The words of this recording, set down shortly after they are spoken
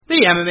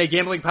The MMA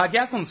Gambling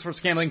Podcast on the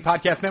Sports Gambling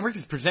Podcast Network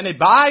is presented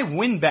by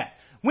WynnBET.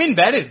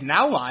 WynnBET is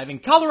now live in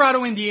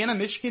Colorado, Indiana,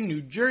 Michigan,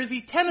 New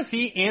Jersey,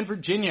 Tennessee, and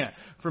Virginia.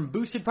 From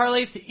boosted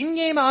parlays to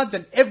in-game odds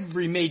on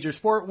every major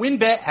sport,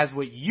 WynnBET has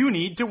what you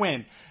need to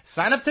win.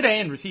 Sign up today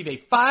and receive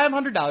a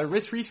 $500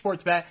 risk-free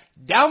sports bet.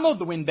 Download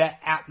the WynnBET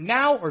app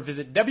now or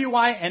visit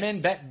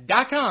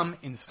WYNNBet.com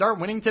and start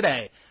winning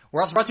today.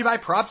 We're also brought to you by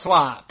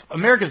PropSwap,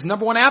 America's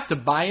 #1 app to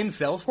buy and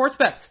sell sports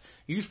bets.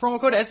 Use promo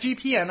code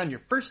SGPN on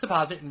your first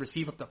deposit and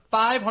receive up to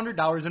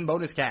 $500 in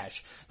bonus cash.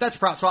 That's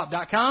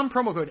PropSwap.com,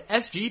 promo code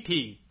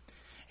SGP.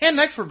 And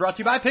next, we're brought to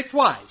you by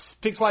PicksWise.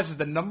 PicksWise is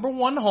the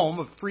 #1 home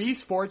of free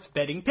sports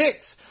betting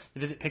picks.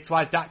 Visit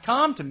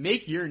PicksWise.com to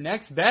make your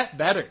next bet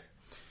better.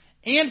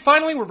 And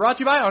finally, we're brought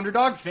to you by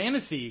Underdog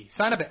Fantasy.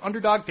 Sign up at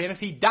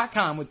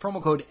UnderdogFantasy.com with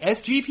promo code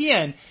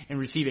SGPN and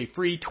receive a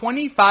free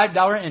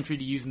 $25 entry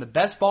to use in the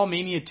Best Ball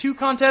Mania 2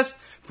 contest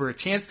for a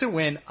chance to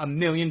win $1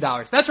 million.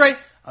 That's right,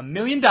 $1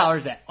 million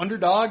at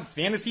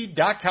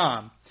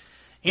UnderdogFantasy.com.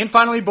 And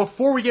finally,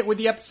 before we get with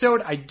the episode,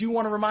 I do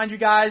want to remind you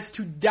guys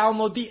to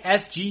download the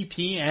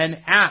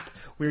SGPN app.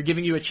 We're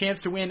giving you a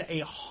chance to win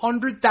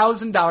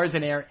 $100,000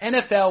 in our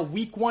NFL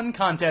Week 1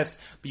 contest,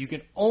 but you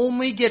can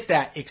only get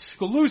that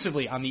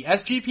exclusively on the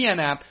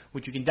SGPN app,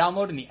 which you can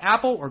download in the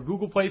Apple or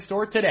Google Play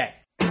Store today.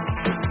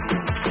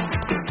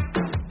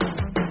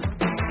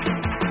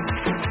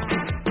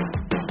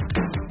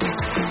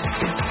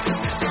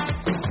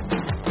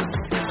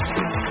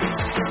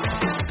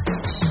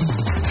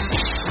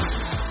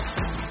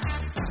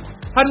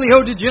 Howdy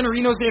ho,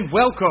 degenerinos, and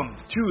welcome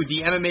to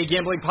the MMA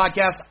Gambling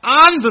Podcast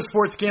on the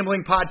Sports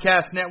Gambling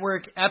Podcast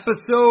Network,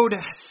 episode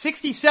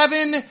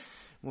 67.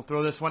 We'll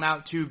throw this one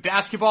out to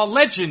basketball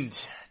legend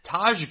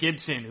Taj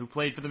Gibson, who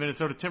played for the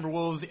Minnesota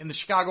Timberwolves and the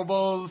Chicago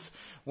Bulls,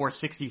 wore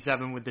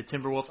 67 with the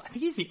Timberwolves. I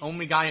think he's the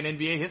only guy in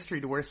NBA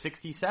history to wear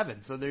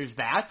 67, so there's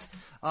that.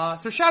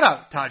 So shout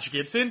out Taj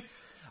Gibson.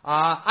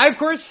 I, of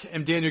course,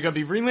 am Daniel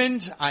Gumby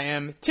Vreeland. I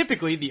am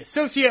typically the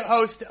associate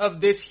host of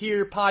this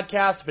here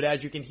podcast, but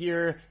as you can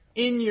hear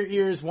in your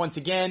ears once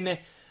again,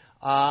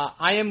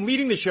 I am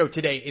leading the show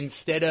today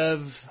instead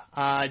of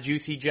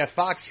Juicy Jeff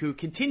Fox, who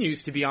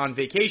continues to be on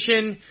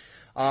vacation.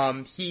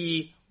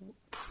 He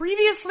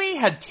previously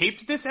had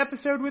taped this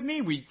episode with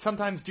me. We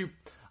sometimes do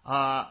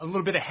a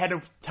little bit ahead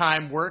of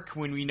time work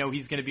when we know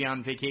he's going to be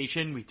on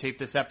vacation. We taped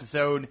this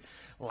episode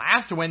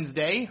last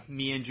Wednesday,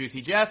 me and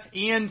Juicy Jeff,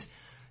 and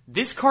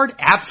this card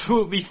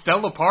absolutely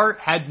fell apart,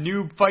 had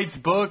new fights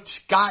booked,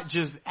 got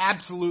just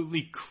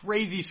absolutely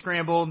crazy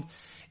scrambled,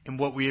 and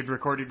what we had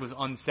recorded was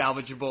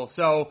unsalvageable.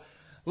 So,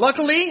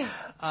 luckily,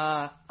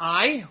 I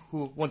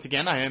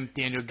am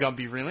Daniel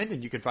Gumby Vreeland,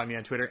 and you can find me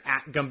on Twitter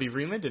at Gumby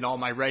Vreeland, and all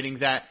my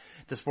writings at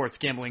the Sports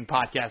Gambling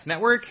Podcast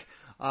Network.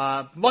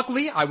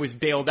 Luckily, I was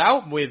bailed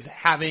out with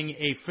having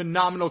a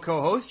phenomenal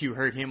co-host. You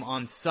heard him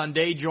on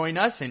Sunday join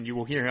us, and you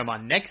will hear him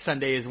on next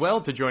Sunday as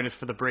well to join us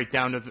for the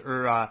breakdown of,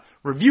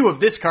 review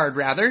of this card,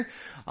 rather.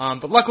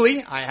 But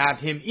luckily, I have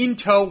him in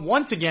tow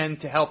once again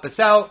to help us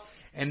out,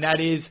 and that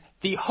is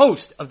the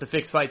host of the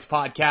Fixed Fights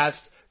podcast,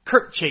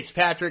 Kurt Chase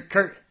Patrick.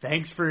 Kurt,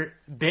 thanks for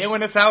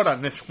bailing us out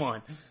on this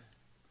one.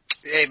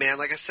 Hey, man,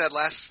 like I said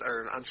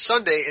on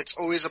Sunday, it's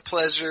always a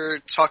pleasure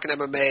talking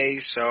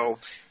MMA, so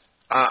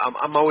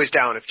I'm always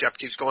down. If Jeff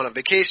keeps going on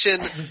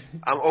vacation,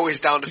 I'm always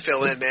down to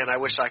fill in, man. I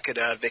wish I could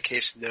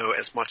vacation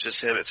as much as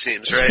him, it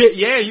seems, right?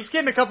 Yeah, he's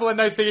getting a couple of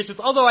nice vacations,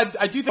 although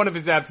I do think one of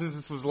his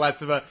absences was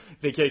less of a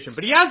vacation.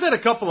 But he has had a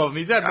couple of them.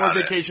 He's had more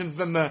vacations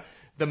than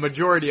the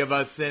majority of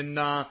us, and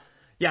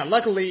yeah,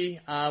 luckily,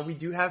 we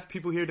do have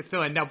people here to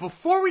fill in. Now,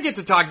 before we get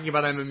to talking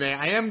about MMA,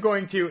 I am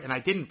going to, and I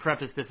didn't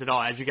preface this at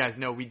all, as you guys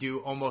know, we do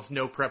almost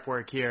no prep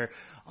work here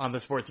on the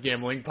Sports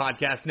Gambling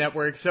Podcast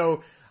Network,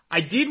 so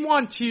I did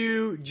want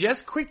to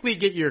just quickly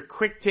get your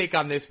quick take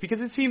on this, because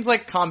it seems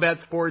like combat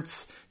sports,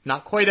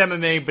 not quite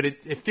MMA, but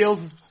it feels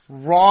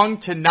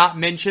wrong to not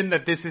mention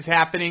that this is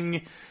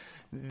happening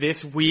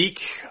this week,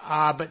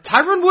 but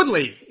Tyron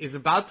Woodley is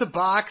about to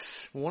box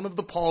one of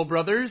the Paul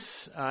brothers.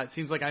 It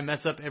seems like I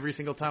mess up every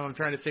single time I'm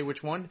trying to say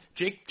which one.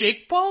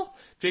 Jake Paul?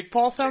 Jake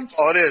Paul sounds...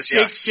 Oh, it is,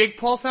 yes. Jake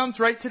Paul sounds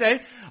right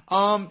today.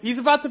 He's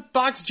about to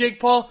box Jake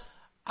Paul.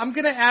 I'm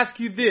going to ask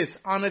you this.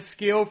 On a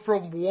scale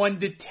from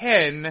 1 to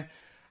 10,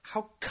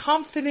 how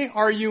confident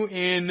are you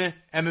in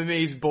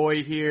MMA's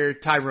boy here,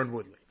 Tyron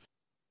Woodley?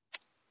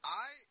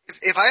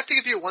 If I have to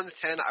give you a 1 to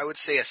 10, I would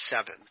say a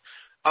 7.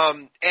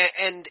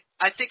 And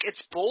I think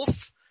it's both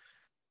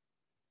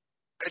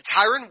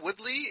Tyron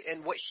Woodley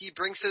and what he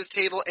brings to the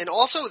table, and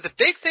also the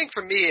big thing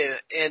for me,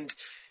 and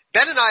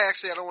Ben and I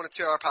actually, I don't want to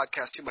tear our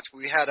podcast too much, but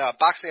we had a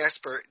boxing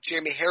expert,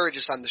 Jeremy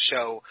Harridges, on the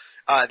show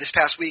this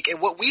past week,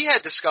 and what we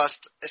had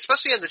discussed,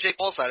 especially on the Jake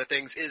Paul side of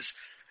things, is,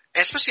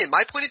 especially in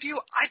my point of view,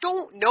 I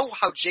don't know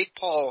how Jake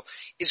Paul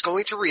is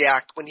going to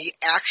react when he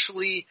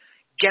actually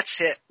gets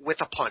hit with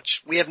a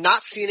punch. We have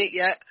not seen it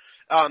yet.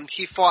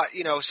 He fought,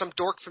 some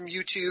dork from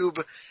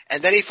YouTube,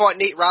 and then he fought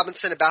Nate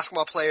Robinson, a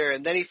basketball player,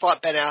 and then he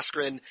fought Ben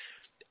Askren.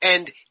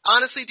 And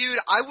honestly, dude,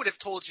 I would have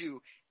told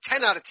you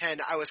 10 out of 10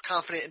 I was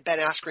confident in Ben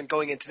Askren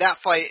going into that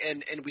fight,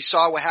 and we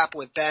saw what happened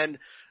with Ben.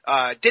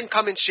 didn't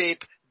come in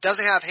shape,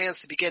 doesn't have hands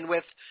to begin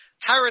with.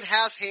 Tyron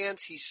has hands.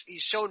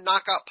 He's shown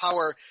knockout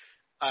power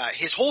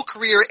his whole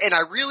career, and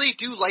I really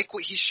do like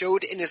what he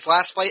showed in his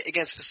last fight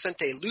against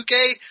Vicente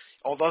Luque.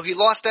 Although he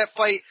lost that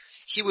fight,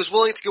 he was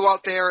willing to go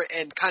out there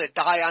and kind of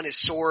die on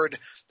his sword.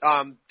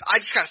 I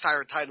just got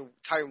to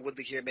Tyron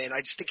Woodley here, man.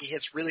 I just think he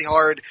hits really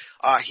hard.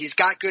 He's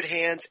got good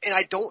hands, and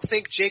I don't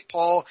think Jake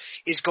Paul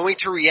is going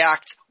to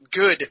react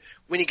good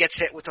when he gets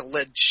hit with a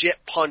legit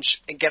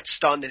punch and gets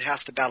stunned and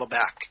has to battle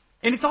back.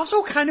 And it's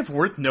also kind of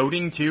worth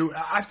noting, too,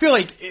 I feel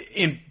like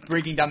in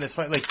breaking down this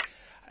fight, like,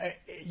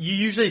 you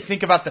usually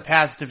think about the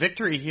paths to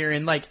victory here,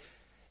 and, like,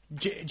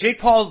 Jake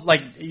Paul,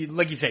 like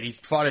you said, he's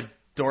fought a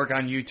dork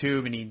on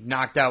YouTube, and he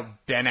knocked out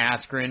Ben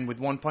Askren with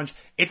one punch.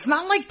 It's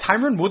not like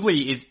Tyron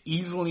Woodley is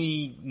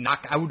easily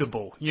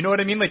knockoutable. You know what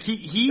I mean? Like,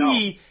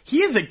 he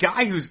is a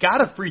guy who's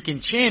got a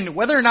freaking chin.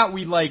 Whether or not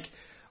we, like,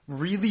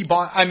 really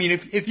bought... I mean,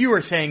 if you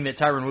were saying that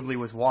Tyron Woodley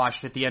was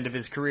washed at the end of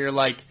his career,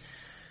 like,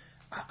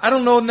 I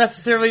don't know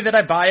necessarily that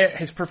I buy it.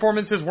 His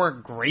performances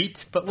weren't great,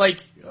 but, like,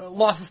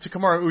 losses to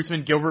Kamaru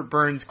Usman, Gilbert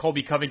Burns,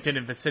 Colby Covington,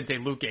 and Vicente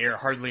Luque are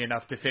hardly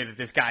enough to say that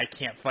this guy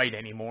can't fight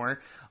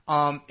anymore.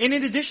 And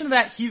in addition to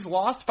that, he's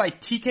lost by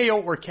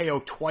TKO or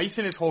KO twice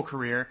in his whole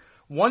career.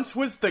 Once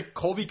was the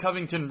Colby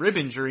Covington rib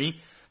injury,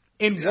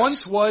 and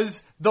once was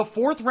the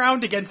fourth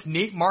round against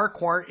Nate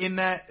Marquardt in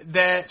that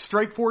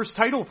Strikeforce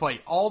title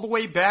fight all the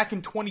way back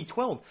in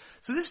 2012.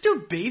 So this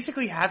dude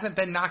basically hasn't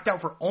been knocked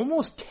out for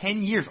almost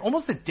 10 years,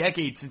 almost a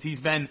decade since he's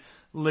been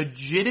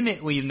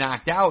legitimately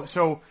knocked out.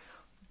 So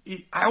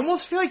I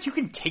almost feel like you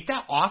can take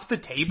that off the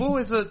table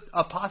as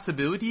a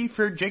possibility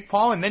for Jake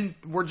Paul, and then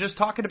we're just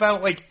talking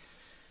about, like,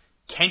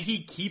 can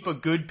he keep a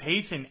good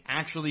pace and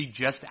actually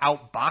just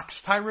outbox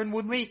Tyron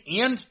Woodley?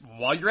 And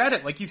while you're at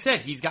it, like you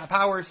said, he's got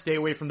power. Stay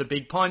away from the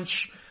big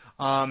punch.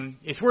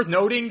 It's worth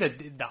noting that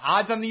the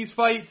odds on these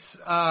fights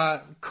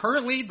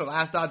currently, the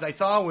last odds I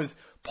saw was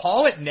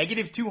Paul at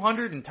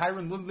 -200 and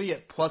Tyron Woodley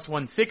at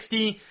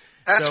 +160.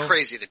 That's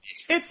crazy to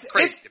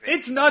me.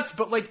 It's nuts,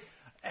 but, like,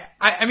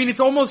 I mean,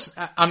 it's almost.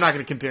 I'm not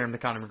going to compare him to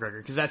Conor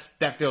McGregor because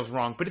that feels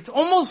wrong. But it's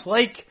almost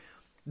like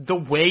the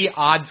way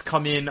odds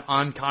come in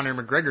on Conor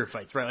McGregor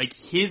fights, right? Like,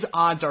 his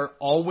odds are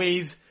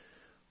always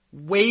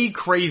way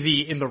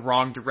crazy in the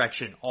wrong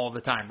direction all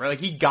the time, right? Like,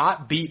 he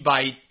got beat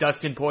by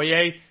Dustin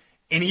Poirier,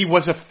 and he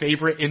was a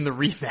favorite in the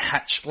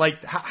rematch. Like,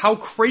 how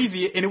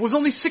crazy, and it was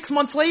only 6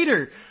 months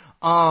later.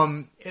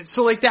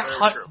 So, like,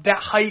 that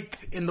hype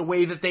in the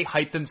way that they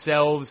hype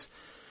themselves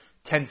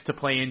tends to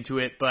play into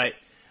it, but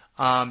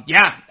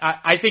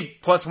I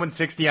think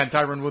 +160 on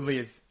Tyron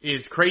Woodley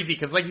is crazy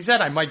because, like you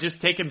said, I might just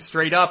take him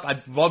straight up.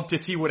 I'd love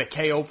to see what a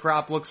KO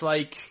prop looks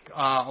like,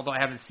 although I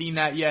haven't seen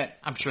that yet.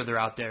 I'm sure they're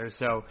out there,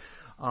 so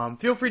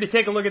feel free to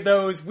take a look at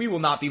those. We will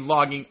not be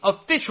logging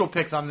official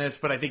picks on this,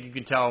 but I think you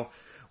can tell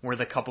where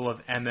the couple of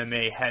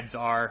MMA heads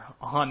are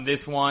on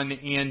this one,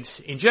 and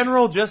in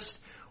general, just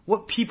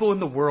what people in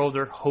the world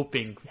are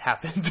hoping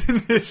happens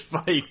in this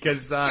fight.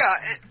 Cause,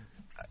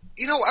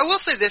 I will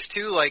say this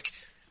too, like,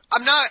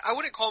 I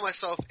wouldn't call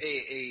myself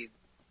a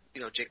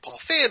Jake Paul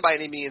fan by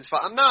any means,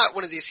 but I'm not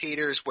one of these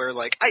haters where,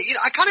 like,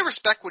 I kind of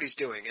respect what he's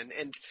doing,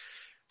 and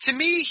to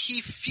me,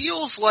 he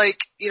feels like,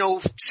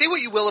 say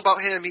what you will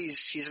about him,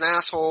 he's an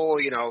asshole,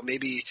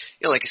 maybe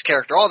like his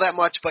character all that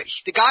much, but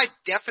the guy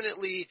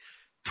definitely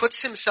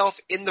puts himself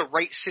in the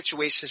right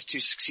situations to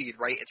succeed,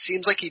 right? It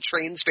seems like he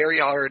trains very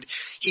hard.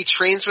 He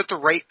trains with the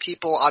right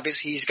people.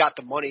 Obviously, he's got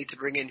the money to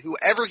bring in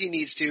whoever he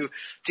needs to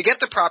get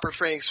the proper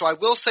training. So I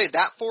will say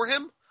that for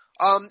him.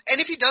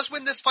 And if he does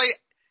win this fight,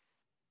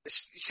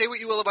 say what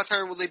you will about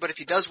Tyron Woodley, but if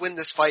he does win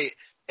this fight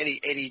and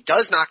he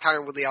does knock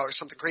Tyron Woodley out or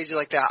something crazy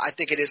like that, I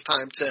think it is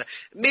time to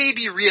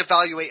maybe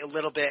reevaluate a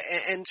little bit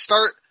and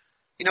start,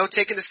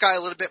 taking this guy a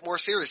little bit more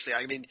seriously.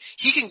 I mean,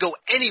 he can go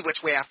any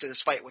which way after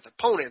this fight with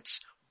opponents,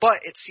 but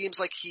it seems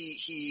like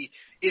he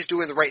is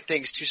doing the right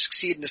things to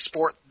succeed in a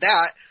sport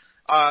that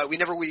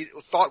we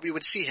thought we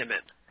would see him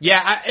in. Yeah,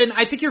 and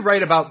I think you're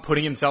right about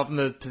putting himself in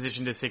the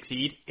position to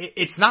succeed.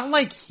 It's not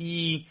like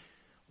he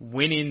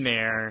went in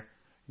there,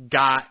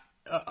 got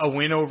a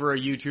win over a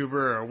YouTuber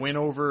or a win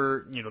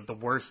over, the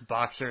worst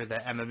boxer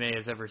that MMA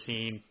has ever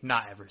seen.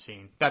 Not ever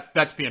seen.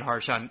 That's being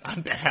harsh on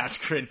Ben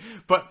Askren.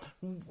 But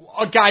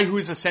a guy who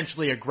is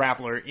essentially a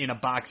grappler in a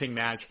boxing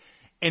match,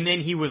 and then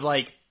he was,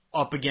 like,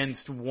 up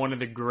against one of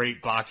the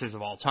great boxers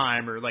of all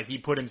time, or, like, he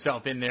put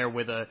himself in there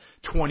with a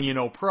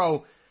 20-0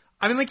 pro.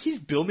 I mean, like, he's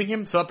building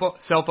himself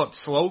up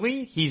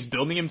slowly. He's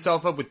building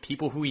himself up with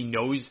people who he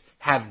knows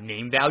have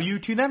name value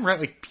to them, right?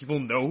 Like, people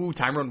know who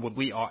Tyron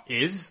Woodley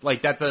is.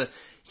 Like,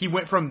 he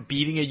went from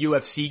beating a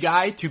UFC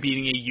guy to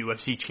beating a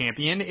UFC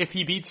champion if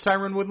he beats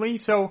Tyron Woodley.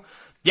 So,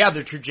 yeah,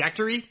 the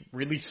trajectory,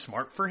 really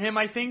smart for him,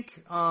 I think.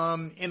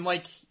 And,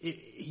 like,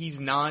 he's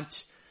not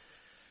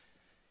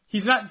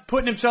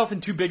putting himself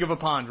in too big of a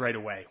pond right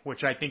away,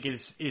 which I think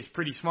is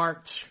pretty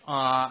smart,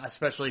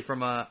 especially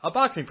from a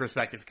boxing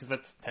perspective, because that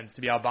tends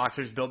to be how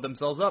boxers build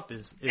themselves up,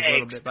 is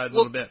little bit by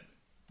little bit.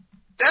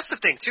 That's the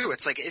thing, too.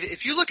 It's like,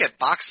 if you look at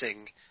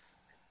boxing,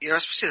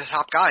 especially the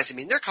top guys, I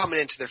mean, they're coming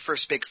into their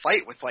first big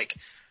fight with, like,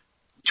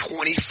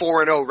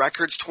 24-0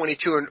 records,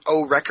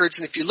 22-0 records,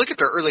 and if you look at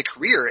their early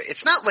career,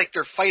 it's not like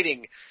they're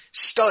fighting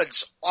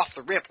studs off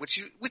the rip, which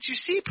you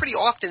see pretty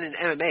often in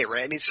MMA,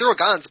 right? I mean, Cyril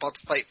Gane's about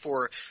to fight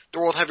for the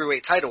world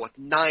heavyweight title with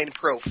 9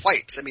 pro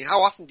fights. I mean,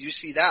 how often do you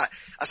see that,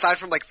 aside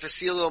from like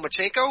Vasily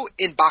Lomachenko,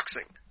 in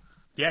boxing?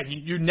 Yeah,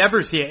 you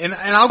never see it. And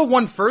I'll go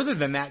one further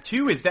than that,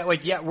 too, is that,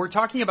 like, yeah, we're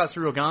talking about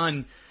Cyril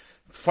Gane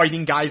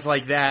fighting guys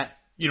like that,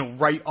 you know,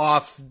 right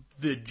off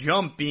the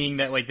jump, being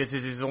that, like, this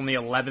is his only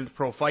 11th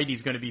pro fight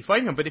he's going to be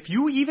fighting him. But if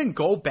you even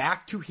go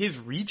back to his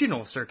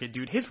regional circuit,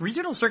 dude, his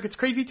regional circuit's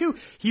crazy, too.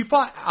 He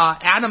fought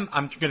Adam,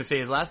 I'm going to say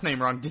his last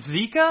name wrong,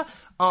 Dzika,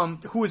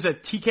 who was a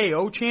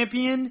TKO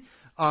champion,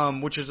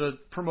 which is a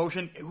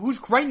promotion, who's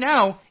right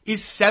now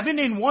is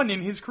 7-1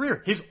 in his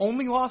career. His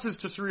only loss is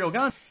to Cyril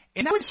Gane.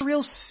 And that was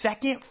Cyril's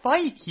second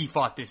fight he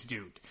fought this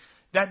dude.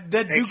 That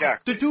dude,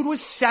 exactly. The dude was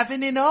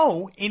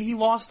 7-0, and he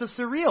lost to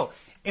Cyril.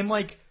 And,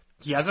 like,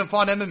 he hasn't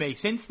fought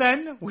MMA since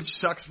then, which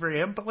sucks for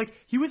him. But, like,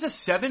 he was a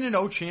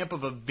 7-0 champ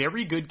of a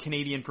very good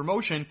Canadian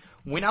promotion.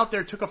 Went out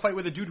there, took a fight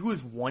with a dude who was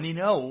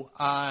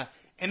 1-0.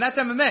 And that's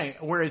MMA.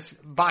 Whereas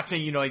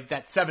boxing, you know, like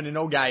that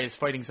 7-0 guy is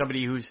fighting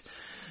somebody who's,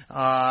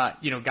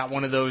 you know, got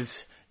one of those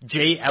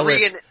Jay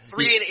Ellis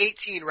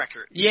 3-18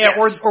 record. Yeah,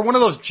 yes. or one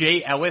of those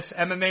Jay Ellis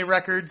MMA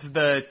records,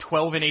 the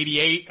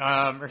 12-88,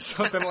 or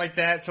something like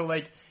that. So,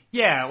 like,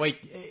 yeah, like,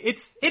 it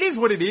is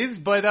what it is,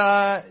 but,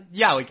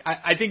 yeah, like,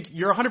 I think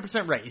you're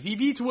 100% right. If he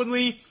beats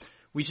Woodley,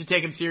 we should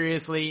take him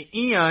seriously,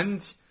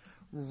 and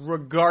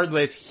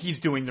regardless,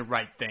 he's doing the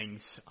right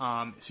things.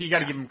 So you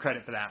gotta give him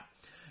credit for that.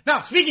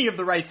 Now, speaking of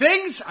the right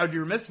things, I would be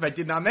remiss if I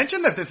did not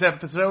mention that this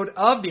episode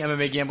of the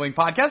MMA Gambling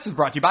Podcast is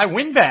brought to you by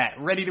WynnBET.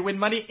 Ready to win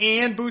money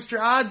and boost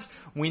your odds?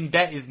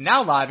 WynnBET is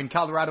now live in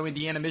Colorado,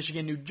 Indiana,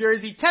 Michigan, New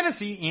Jersey,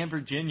 Tennessee, and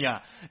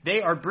Virginia.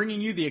 They are bringing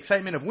you the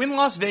excitement of Wynn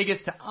Las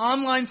Vegas to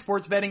online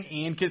sports betting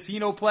and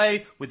casino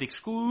play with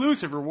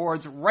exclusive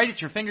rewards right at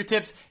your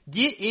fingertips.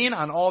 Get in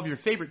on all of your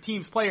favorite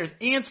teams, players,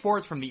 and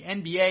sports from the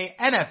NBA,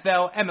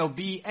 NFL,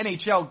 MLB,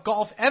 NHL,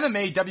 golf,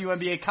 MMA,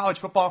 WNBA, college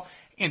football,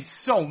 and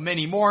so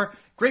many more.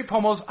 Great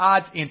promos,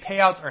 odds, and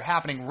payouts are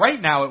happening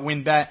right now at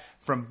WynnBET.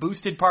 From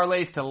boosted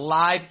parlays to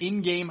live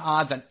in-game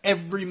odds on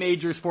every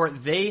major sport,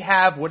 they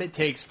have what it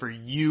takes for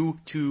you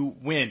to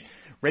win.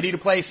 Ready to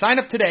play? Sign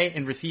up today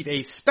and receive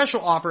a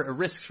special offer, a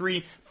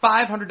risk-free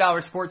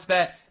 $500 sports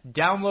bet.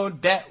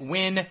 Download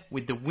BetWin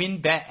with the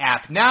WynnBET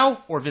app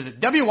now or visit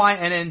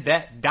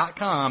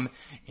WYNNBet.com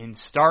and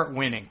start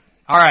winning.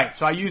 All right,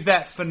 so I used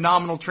that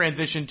phenomenal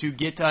transition to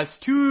get us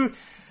to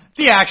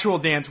the actual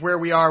dance where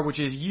we are, which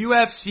is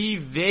UFC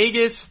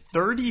Vegas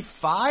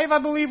 35, I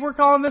believe we're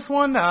calling this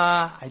one.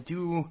 I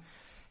do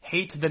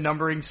hate the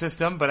numbering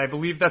system, but I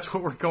believe that's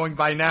what we're going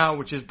by now,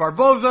 which is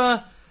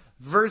Barboza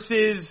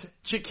versus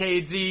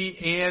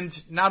Chikadze, and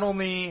not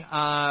only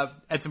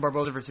Edson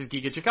Barboza versus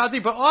Giga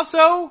Chikadze, but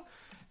also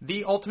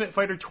the Ultimate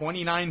Fighter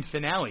 29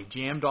 finale,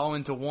 jammed all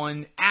into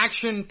one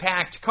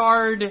action-packed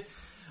card.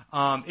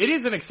 It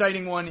is an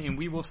exciting one, and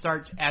we will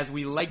start, as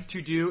we like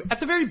to do, at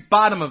the very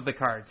bottom of the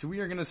card. So we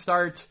are going to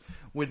start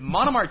with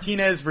Mano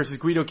Martinez versus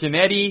Guido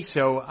Canetti.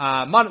 So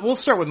we'll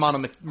start with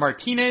Mano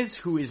Martinez,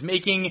 who is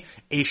making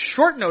a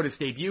short notice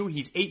debut.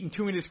 He's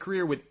 8-2 in his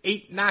career with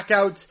 8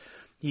 knockouts.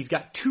 He's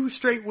got 2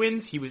 straight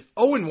wins. He was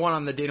 0-1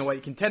 on the Dana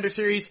White Contender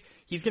Series.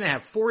 He's going to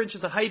have 4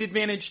 inches of height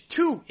advantage,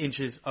 2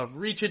 inches of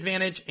reach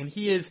advantage, and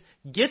he is,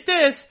 get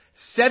this,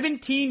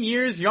 17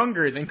 years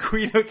younger than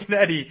Guido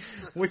Canetti,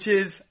 which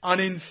is an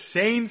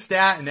insane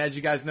stat. And as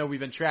you guys know, we've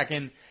been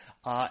tracking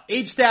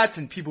age stats,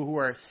 and people who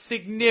are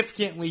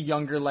significantly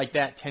younger like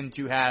that tend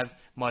to have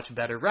much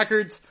better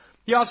records.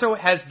 He also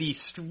has the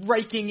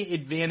striking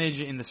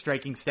advantage in the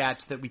striking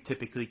stats that we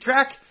typically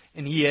track,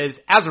 and he is,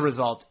 as a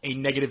result, a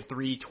negative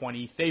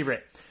 320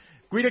 favorite.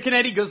 Guido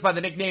Canetti goes by the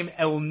nickname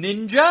El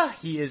Ninja.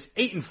 He is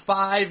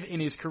 8-5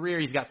 in his career.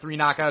 He's got 3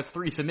 knockouts,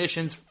 3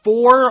 submissions.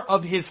 4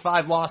 of his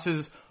 5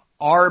 losses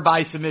are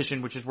by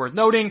submission, which is worth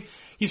noting.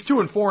 He's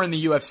 2-4 in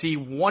the UFC,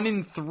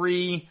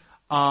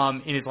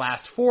 1-3 in his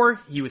last 4.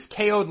 He was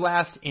KO'd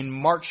last in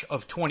March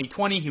of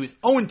 2020. He was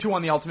 0-2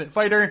 on the Ultimate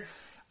Fighter.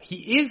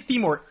 He is the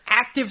more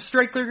active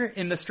striker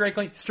in the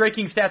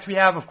striking stats we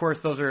have. Of course,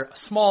 those are a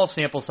small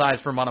sample size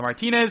for Mano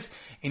Martinez,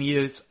 and he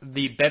is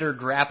the better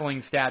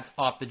grappling stats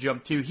off the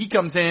jump, too. He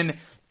comes in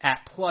at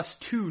plus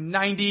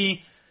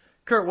 290.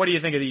 Kurt, what do you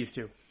think of these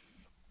two?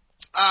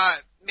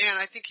 Man,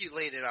 I think you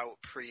laid it out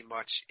pretty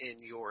much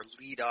in your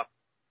lead-up.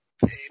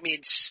 I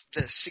mean,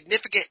 the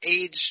significant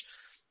age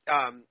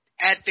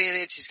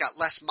advantage. He's got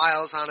less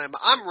miles on him.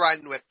 I'm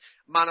riding with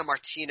Mano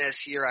Martinez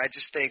here. I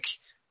just think,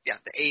 yeah,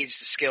 the age,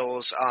 the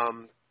skills.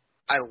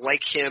 I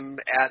like him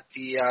at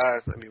the,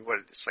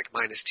 it's like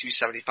minus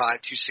 275,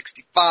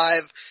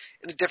 265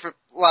 in a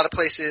lot of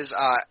places.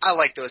 I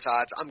like those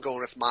odds. I'm going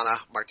with Mano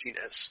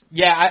Martinez.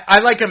 Yeah, I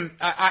like him.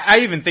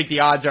 I even think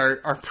the odds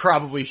are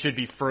probably should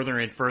be further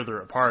and further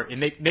apart,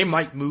 and they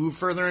might move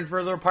further and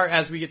further apart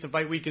as we get to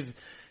fight week, because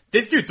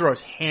this dude throws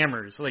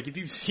hammers. Like, if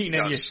you've seen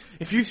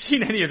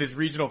any of his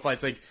regional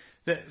fights, like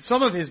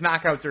some of his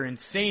knockouts are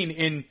insane,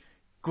 and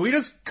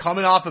Guido's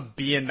coming off of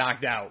being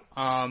knocked out,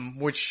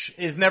 which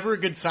is never a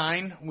good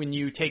sign when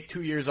you take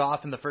 2 years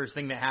off and the first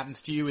thing that happens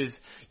to you is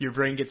your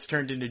brain gets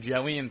turned into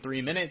jelly in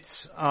 3 minutes.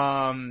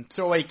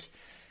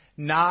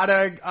 Not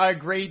a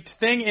great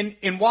thing.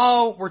 And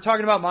while we're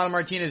talking about Mana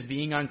Martinez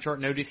being on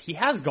short notice, he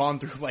has gone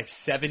through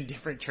 7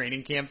 different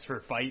training camps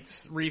for fights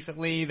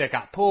recently that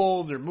got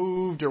pulled or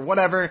moved or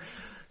whatever.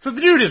 So the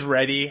dude is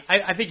ready.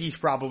 I think he's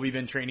probably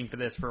been training for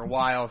this for a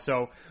while,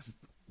 so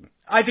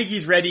I think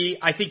he's ready.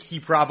 I think he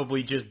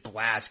probably just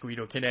blasts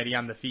Guido Canetti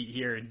on the feet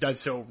here and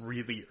does so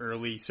really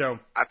early. So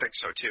I think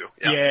so too.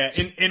 Yeah,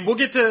 and we'll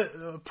get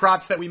to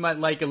props that we might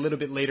like a little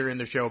bit later in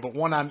the show, but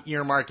one I'm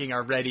earmarking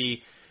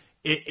already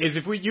is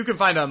if you can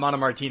find a Mana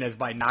Martinez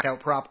by knockout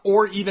prop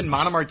or even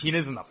Mana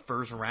Martinez in the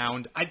first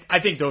round.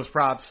 I think those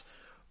props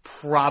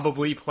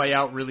probably play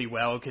out really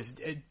well because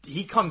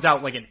he comes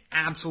out like an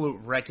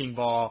absolute wrecking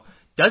ball,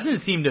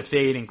 doesn't seem to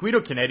fade, and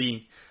Guido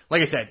Canetti,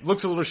 like I said,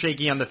 looks a little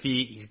shaky on the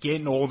feet. He's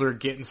getting older,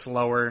 getting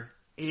slower.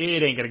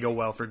 It ain't going to go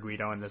well for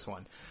Guido in this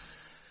one.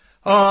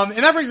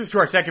 And that brings us to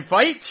our second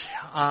fight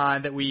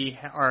that we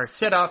are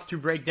set off to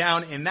break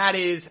down, and that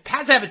is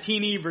Pat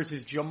Sabatini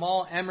versus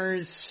Jamall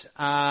Emmers.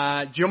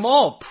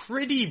 Jamall,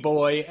 pretty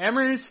boy.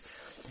 Emmers,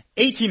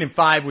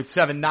 18-5 with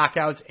 7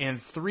 knockouts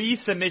and 3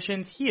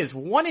 submissions. He is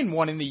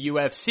 1-1 in the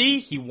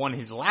UFC. He won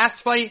his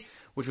last fight,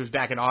 which was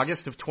back in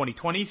August of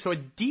 2020. So a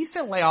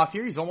decent layoff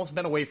here. He's almost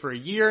been away for a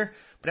year.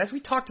 But as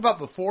we talked about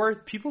before,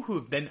 people who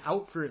have been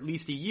out for at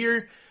least a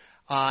year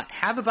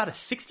have about a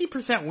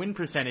 60% win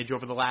percentage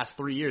over the last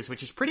 3 years,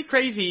 which is pretty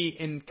crazy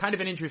and kind of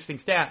an interesting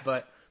stat.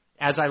 But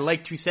as I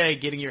like to say,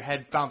 getting your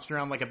head bounced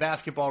around like a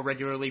basketball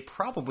regularly,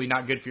 probably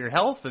not good for your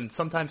health, and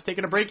sometimes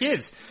taking a break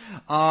is.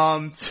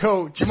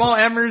 So Jamall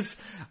Emmers,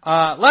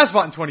 last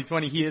fought in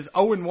 2020. He is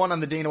 0-1 on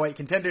the Dana White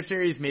Contender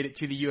Series, made it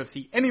to the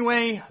UFC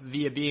anyway,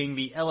 via being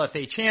the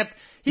LFA champ.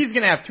 He's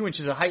going to have 2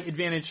 inches of height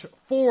advantage,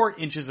 4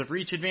 inches of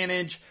reach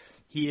advantage.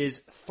 He is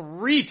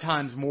 3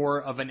 times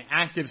more of an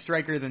active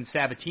striker than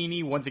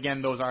Sabatini. Once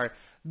again, those are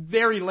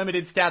very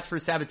limited stats for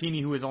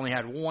Sabatini, who has only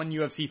had 1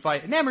 UFC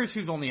fight, and Emmers,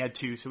 who's only had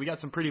 2, so we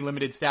got some pretty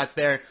limited stats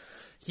there.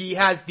 He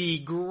has the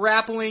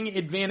grappling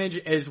advantage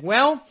as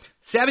well.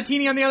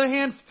 Sabatini, on the other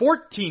hand,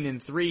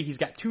 14-3. He's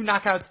got 2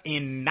 knockouts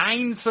and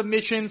 9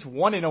 submissions,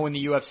 1-0 in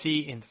the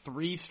UFC, and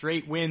 3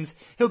 straight wins.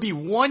 He'll be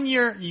 1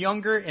 year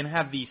younger and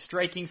have the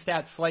striking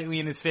stats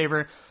slightly in his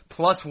favor,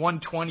 plus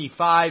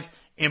 125.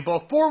 And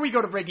before we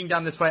go to breaking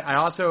down this fight, I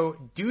also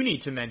do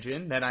need to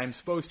mention that I'm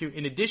supposed to,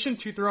 in addition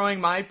to throwing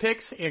my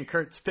picks and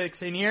Kurt's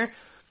picks in here,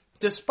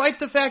 despite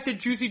the fact that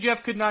Juicy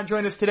Jeff could not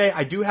join us today,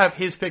 I do have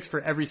his picks for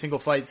every single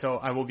fight, so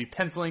I will be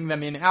penciling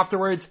them in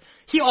afterwards.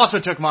 He also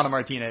took Mana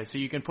Martinez, so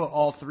you can put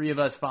all 3 of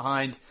us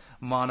behind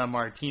Mana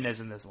Martinez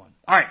in this one.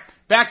 All right,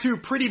 back to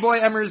Pretty Boy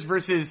Emmers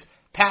versus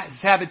Pat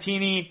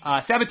Sabatini.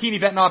 Sabatini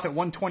betting off at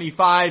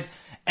 125,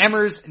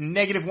 Emmers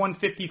negative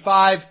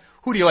 155.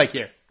 Who do you like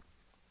here?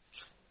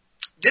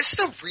 This is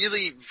a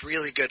really,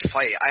 really good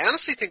fight. I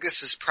honestly think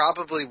this is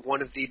probably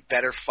one of the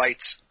better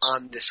fights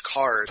on this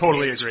card.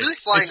 Totally agree. It's agree. really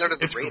flying under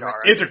the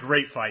radar. It's a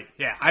great fight.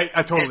 Yeah,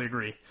 I totally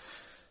agree.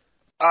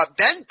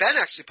 Ben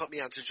actually put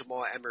me onto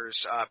Jamall Emmers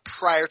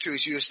prior to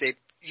his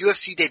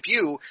UFC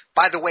debut.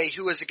 By the way,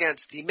 who was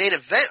against the main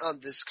event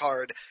on this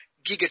card,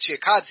 Giga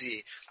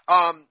Chikadze.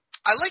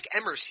 I like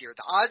Emmers here.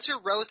 The odds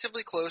are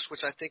relatively close,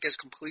 which I think is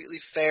completely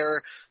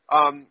fair.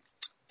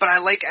 But I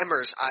like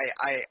Emmers.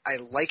 I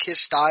like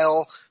his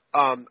style.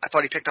 I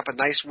thought he picked up a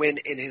nice win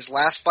in his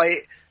last fight,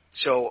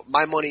 so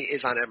my money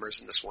is on Emmers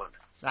in this one.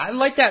 I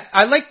like that.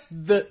 I like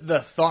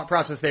the thought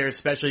process there,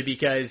 especially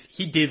because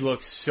he did look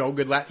so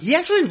good. He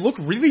actually looked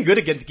really good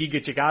against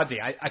Giga Chikadze.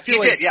 I feel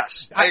he like did,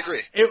 yes. I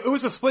agree. It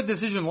was a split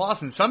decision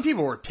loss, and some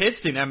people were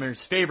pissed in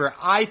Emmers' favor.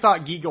 I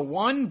thought Giga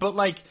won, but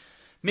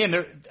man,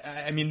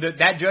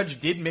 that judge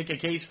did make a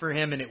case for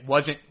him, and it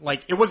wasn't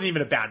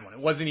even a bad one. It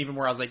wasn't even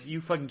where I was like,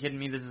 "You fucking kidding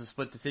me? This is a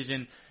split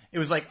decision." It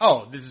was like,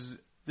 "Oh, this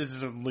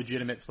is a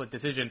legitimate split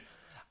decision."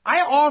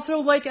 I also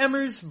like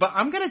Emmers, but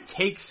I'm going to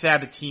take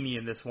Sabatini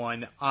in this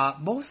one,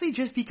 mostly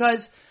just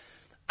because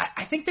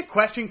I think the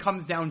question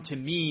comes down to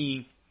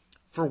me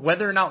for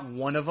whether or not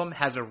one of them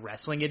has a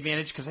wrestling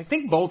advantage, because I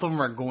think both of them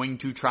are going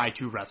to try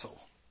to wrestle.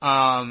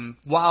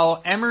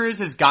 While Emmers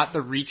has got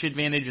the reach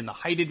advantage and the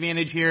height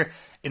advantage here,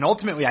 and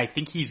ultimately I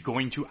think he's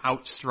going to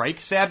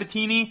outstrike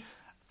Sabatini,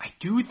 I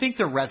do think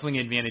the wrestling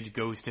advantage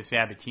goes to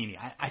Sabatini.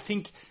 I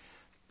think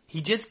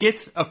he just gets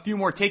a few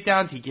more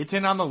takedowns. He gets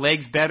in on the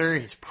legs better.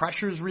 His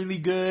pressure's really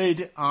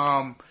good.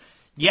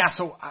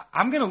 So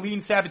I'm going to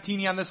lean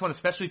Sabatini on this one,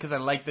 especially because I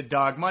like the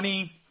dog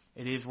money.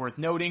 It is worth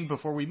noting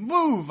before we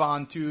move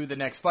on to the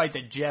next fight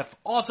that Jeff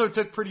also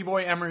took Pretty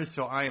Boy Emmers,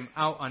 so I am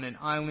out on an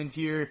island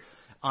here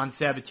on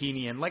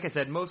Sabatini. And like I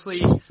said,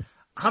 mostly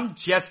I'm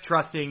just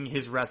trusting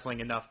his wrestling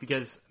enough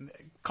because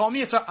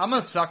I'm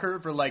a sucker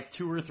for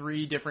 2 or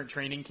 3 different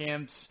training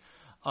camps.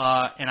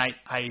 And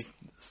I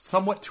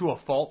somewhat to a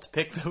fault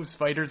picked those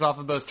fighters off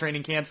of those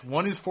training camps.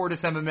 One is Fortis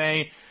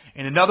MMA,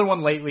 and another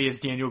one lately is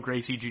Daniel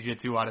Gracie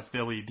Jiu-Jitsu out of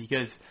Philly,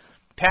 because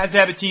Pat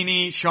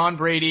Sabatini, Sean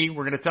Brady.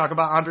 We're going to talk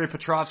about Andre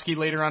Petrovsky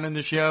later on in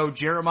the show.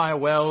 Jeremiah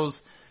Wells.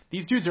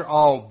 These dudes are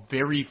all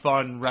very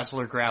fun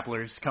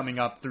wrestler-grapplers coming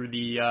up through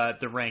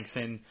the ranks,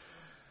 and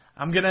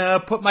I'm going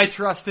to put my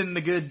trust in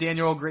the good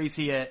Daniel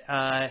Gracie at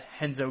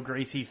Henzo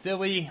Gracie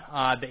Philly,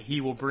 that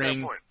he will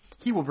bring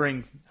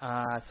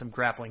some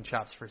grappling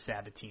chops for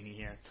Sabatini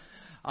here.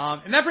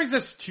 And that brings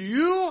us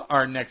to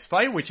our next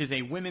fight, which is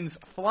a women's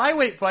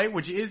flyweight fight,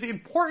 which is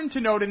important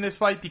to note in this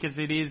fight because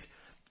it is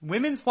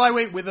women's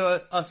flyweight with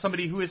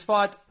somebody who has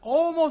fought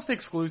almost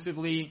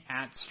exclusively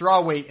at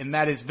strawweight, and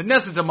that is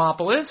Vanessa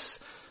Demopoulos,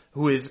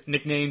 who is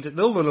nicknamed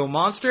the Little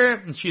Monster,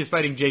 and she is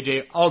fighting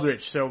JJ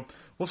Aldrich. So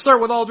we'll start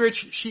with Aldrich.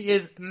 She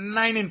is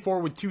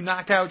 9-4 with 2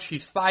 knockouts.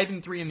 She's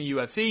 5-3 in the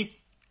UFC.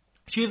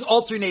 She has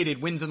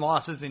alternated wins and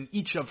losses in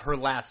each of her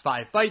last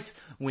 5 fights.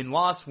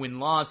 Win-loss,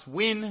 win-loss,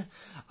 win.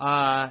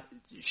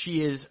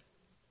 She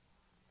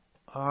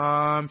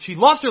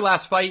lost her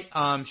last fight.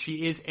 She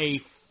is a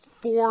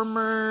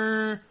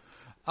former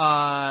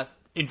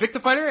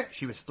Invicta fighter.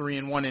 She was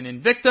 3-1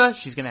 in Invicta.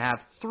 She's going to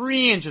have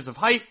 3 inches of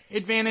height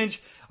advantage.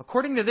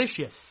 According to this,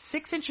 she has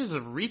 6 inches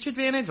of reach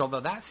advantage, although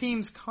that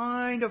seems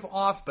kind of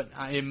off, but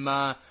I'm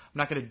not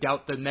going to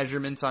doubt the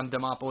measurements on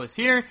Demopoulos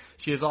here.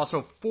 She is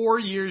also 4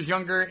 years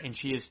younger, and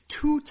she is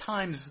 2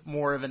 times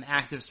more of an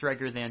active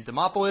striker than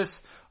Demopoulos.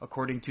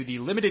 According to the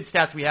limited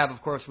stats we have,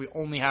 of course, we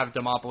only have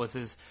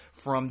Demopoulos'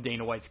 from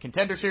Dana White's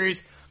Contender Series.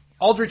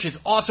 Aldrich is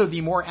also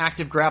the more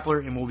active grappler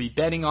and will be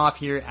betting off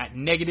here at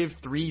negative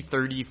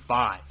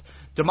 335.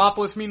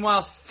 Demopoulos,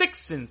 meanwhile,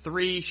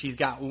 6-3. She's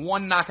got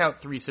 1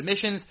 knockout, 3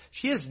 submissions.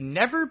 She has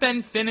never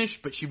been finished,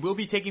 but she will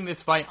be taking this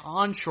fight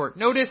on short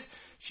notice.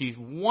 She's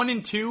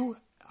 1-2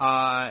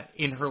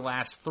 in her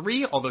last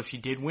 3, although she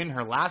did win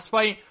her last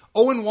fight.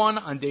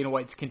 0-1 on Dana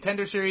White's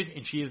Contender Series,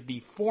 and she is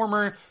the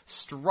former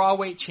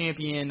strawweight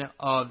champion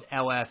of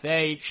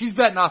LFA. She's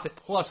betting off at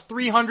plus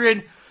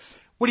 300.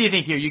 What do you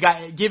think here? You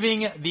got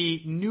giving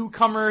the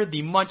newcomer,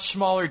 the much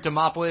smaller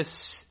Demopoulos,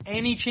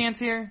 any chance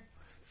here?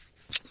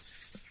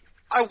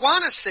 I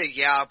want to say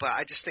yeah, but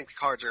I just think the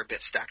cards are a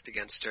bit stacked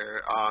against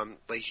her.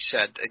 Like you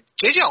said,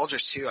 JJ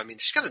Aldrich too. I mean,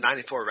 she's got a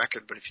 9-4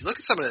 record, but if you look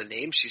at some of the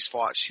names she's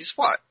fought,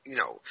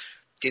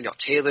 Danielle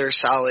Taylor,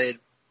 solid.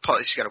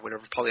 She's got a win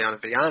over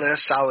Poliana Viana,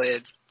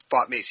 solid.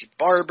 Fought Macy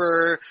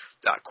Barber,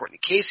 Courtney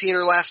Casey in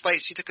her last fight.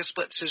 She took a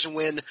split decision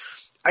win.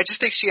 I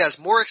just think she has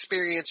more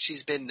experience.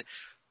 She's been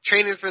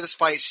training for this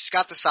fight. She's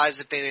got the size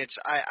advantage.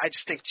 I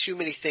just think too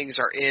many things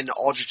are in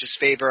Aldrich's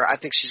favor. I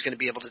think she's going to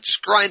be able to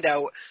just grind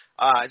out.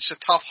 It's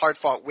a tough,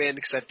 hard-fought win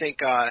because I think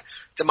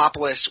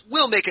Demopoulos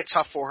will make it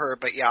tough for her.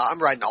 But, yeah, I'm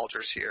riding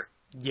Aldrich here.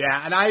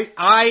 Yeah, and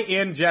I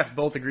and Jeff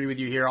both agree with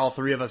you here. All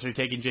 3 of us are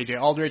taking J.J.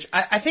 Aldrich.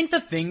 I think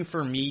the thing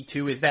for me,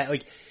 too, is that,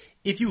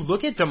 if you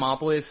look at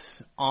Demopoulos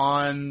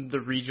on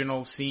the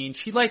regional scene,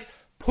 she,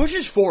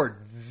 pushes forward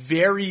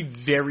very,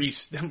 very,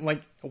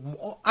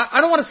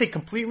 I don't want to say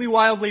completely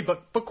wildly,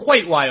 but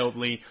quite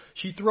wildly.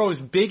 She throws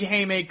big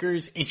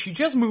haymakers, and she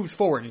just moves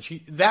forward, and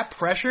that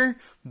pressure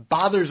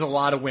bothers a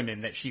lot of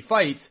women that she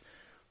fights.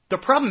 The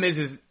problem is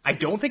I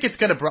don't think it's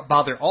going to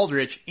bother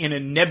Aldrich, and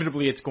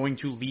inevitably it's going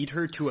to lead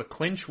her to a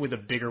clinch with a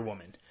bigger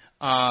woman.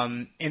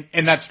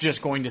 And that's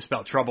just going to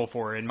spell trouble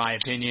for her, in my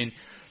opinion.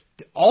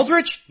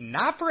 Aldrich,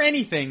 not for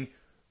anything,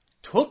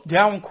 took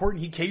down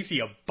Courtney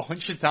Casey a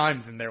bunch of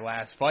times in their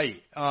last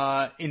fight.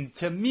 And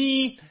to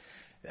me,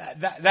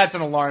 that's an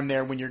alarm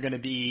there when you're going to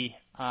be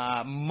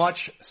much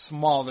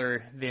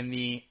smaller than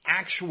the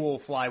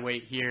actual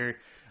flyweight here,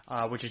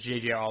 which is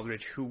J.J.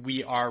 Aldrich, who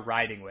we are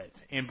riding with.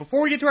 And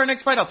before we get to our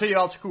next fight, I'll tell you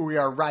also who we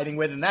are riding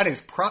with, and that is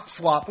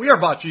PropSwap. We are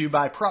brought to you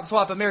by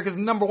PropSwap, America's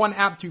 #1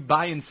 app to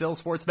buy and sell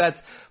sports bets.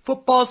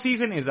 Football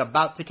season is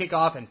about to kick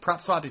off, and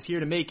PropSwap is here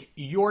to make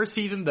your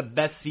season the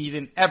best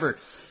season ever.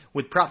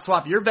 With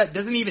PropSwap, your bet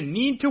doesn't even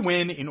need to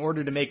win in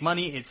order to make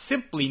money. It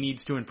simply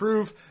needs to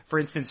improve. For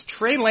instance,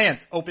 Trey Lance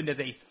opened as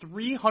a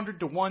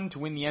 300-1 to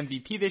win the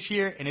MVP this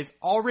year and has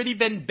already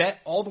been bet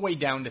all the way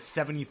down to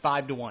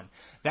 75-1.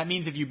 That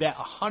means if you bet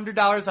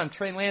 $100 on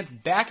Trey Lance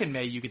back in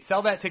May, you could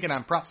sell that ticket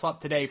on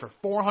PropSwap today for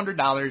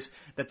 $400.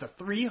 That's a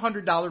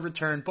 $300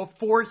 return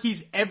before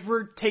he's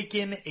ever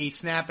taken a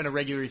snap in a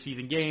regular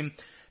season game.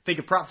 Think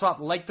of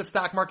PropSwap like the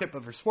stock market,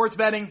 but for sports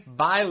betting.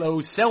 Buy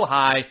low, sell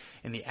high,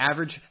 and the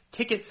average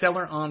ticket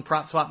seller on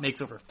PropSwap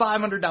makes over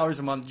 $500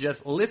 a month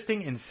just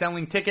listing and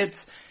selling tickets.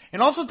 And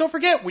also, don't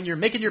forget, when you're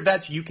making your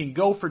bets, you can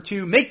go for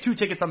 2, make 2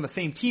 tickets on the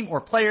same team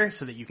or player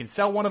so that you can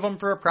sell one of them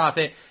for a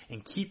profit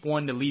and keep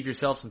one to leave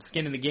yourself some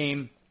skin in the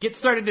game. Get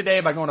started today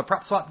by going to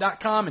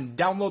PropSwap.com and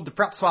download the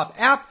PropSwap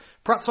app.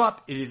 PropSwap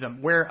is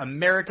where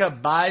America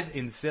buys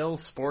and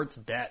sells sports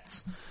bets.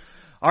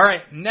 All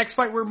right, next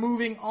fight we're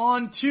moving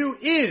on to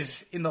is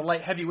in the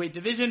light heavyweight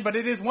division, but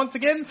it is once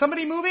again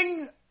somebody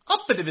moving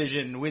up a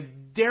division with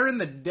Darren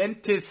the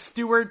Dentist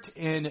Stewart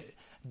and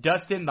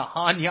Dustin the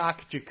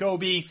Hanyak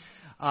Jacoby.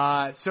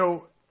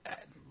 So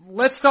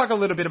let's talk a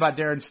little bit about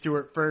Darren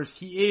Stewart first.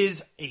 He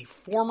is a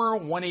former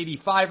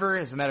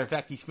 185er. As a matter of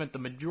fact, he spent the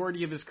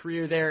majority of his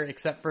career there,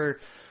 except for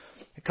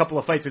a couple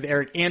of fights with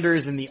Eric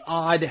Anders and the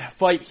odd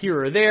fight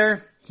here or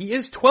there. He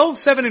is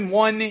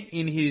 12-7-1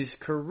 in his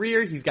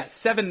career. He's got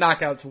 7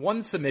 knockouts,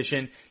 1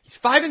 submission. He's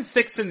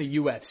 5-6 in the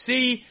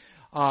UFC.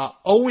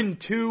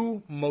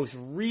 0-2 most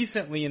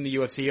recently in the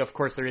UFC. Of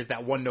course, there is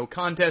that 1 no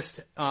contest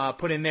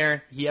put in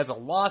there. He has a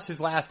loss his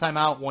last time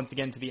out, once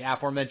again to the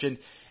aforementioned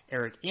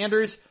Eric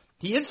Anders.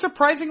 He is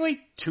surprisingly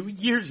 2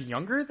 years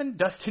younger than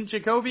Dustin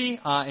Jacoby,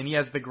 and he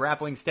has the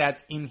grappling stats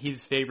in his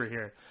favor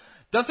here.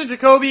 Dustin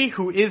Jacoby,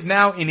 who is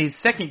now in his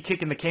second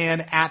kick in the can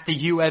at the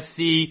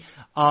UFC,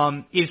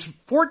 is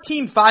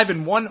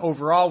 14-5-1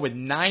 overall with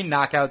 9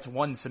 knockouts,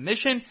 1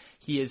 submission.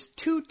 He is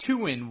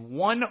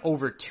 2-2-1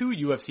 over 2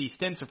 UFC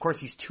stints. Of course,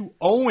 he's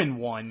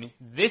 2-0-1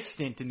 this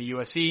stint in the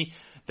UFC.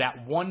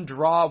 That 1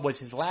 draw was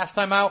his last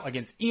time out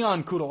against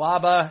Ion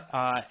Cutelaba.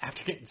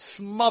 After getting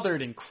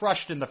smothered and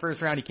crushed in the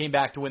first round, he came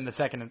back to win the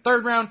second and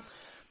third round.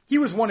 He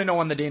was 1-0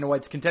 on the Dana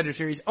White's Contender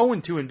Series,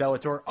 0-2 in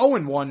Bellator,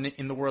 0-1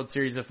 in the World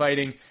Series of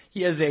Fighting.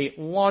 He has a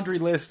laundry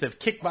list of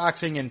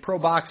kickboxing and pro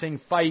boxing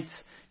fights.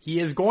 He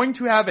is going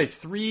to have a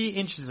 3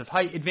 inches of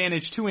height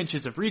advantage, 2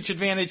 inches of reach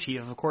advantage. He,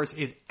 of course,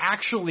 is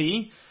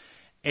actually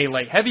a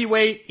light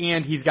heavyweight,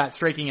 and he's got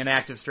striking and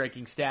active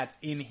striking stats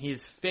in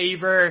his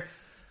favor.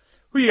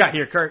 Who you got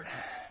here, Kurt?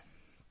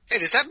 Hey,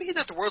 does that mean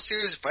that the World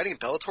Series of Fighting in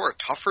Bellator are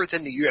tougher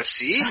than the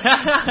UFC?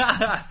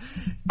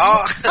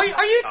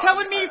 Are you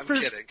telling me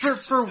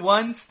for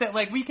once that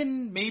like we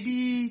can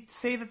maybe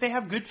say that they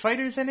have good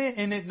fighters in it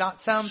and it not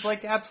sounds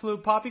like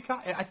absolute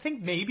poppycock? I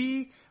think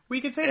maybe we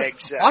could say that.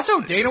 Exactly.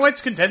 Also, Dana White's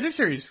Contender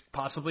Series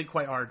possibly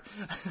quite hard.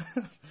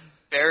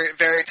 Very,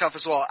 very tough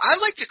as well. I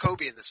like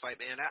Jacoby in this fight,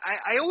 man.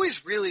 I always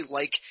really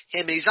like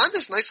him. He's on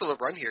this nice little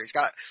run here. He's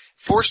got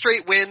 4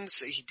 straight wins.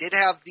 He did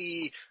have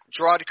the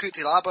draw to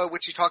Cutelaba,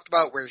 which he talked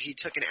about, where he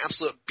took an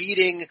absolute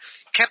beating,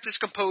 kept his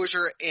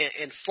composure,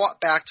 and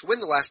fought back to win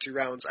the last 2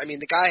 rounds. I mean,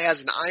 the guy has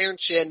an iron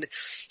chin.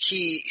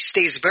 He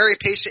stays very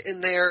patient in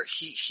there.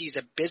 He's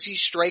a busy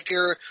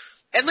striker.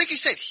 And like you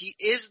said, he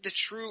is the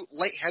true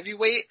light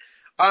heavyweight.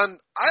 I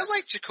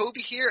like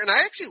Jacoby here, and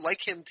I actually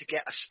like him to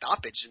get a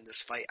stoppage in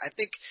this fight. I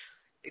think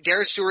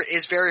Darren Stewart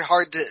is very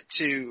hard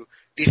to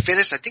be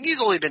finished. I think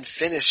he's only been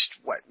finished,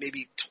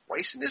 maybe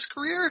twice in his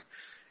career?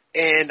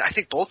 And I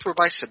think both were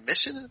by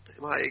submission.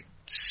 Am I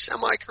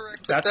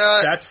semi-correct with that?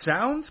 That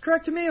sounds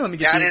correct to me. Let me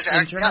get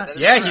correct.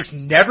 He's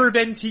never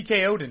been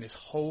TKO'd in his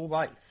whole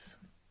life.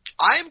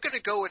 I am going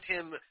to go with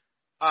him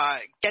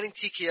getting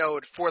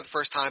TKO'd for the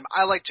first time.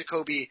 I like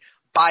Jacoby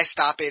by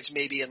stoppage,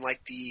 maybe in like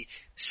the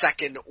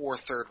 2nd or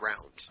 3rd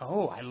round.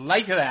 Oh, I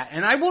like that.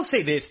 And I will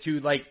say this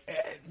too, like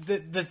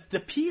the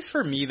piece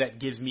for me that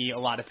gives me a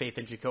lot of faith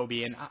in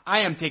Jacoby, and I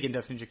am taking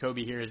Dustin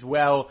Jacoby here as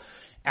well,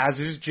 as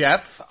is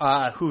Jeff,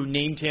 who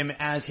named him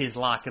as his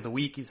lock of the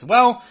week as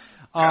well.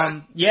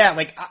 Yeah,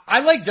 like I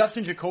like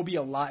Dustin Jacoby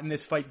a lot in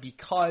this fight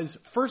because,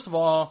 first of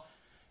all,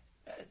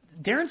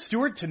 Darren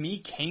Stewart, to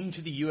me, came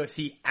to the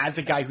UFC as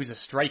a guy who's a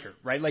striker,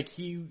 right? Like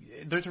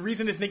there's a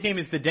reason his nickname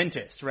is the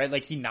Dentist, right?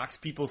 Like he knocks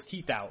people's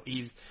teeth out.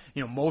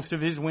 Most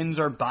of his wins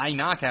are by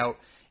knockout,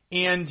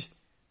 and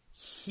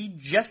he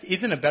just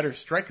isn't a better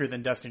striker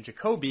than Dustin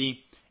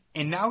Jacoby.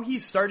 And now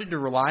he's started to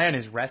rely on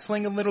his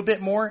wrestling a little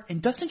bit more,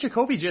 and Dustin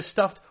Jacoby just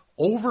stuffed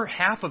over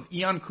half of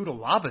Ion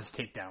Cutelaba's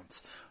takedowns.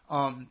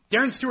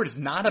 Darren Stewart is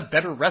not a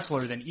better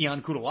wrestler than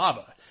Ion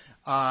Cutelaba.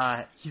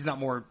 He's not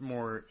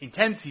more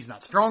intense, he's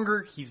not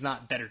stronger, he's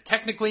not better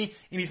technically,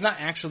 and he's not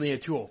actually a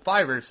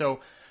 205er, so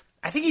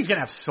I think he's going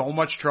to have so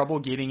much trouble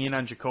getting in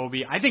on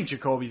Jacoby. I think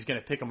Jacoby's going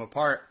to pick him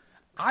apart.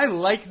 I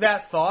like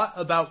that thought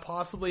about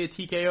possibly a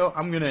TKO.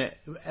 I'm going to,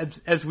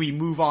 as we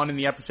move on in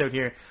the episode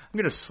here, I'm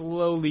going to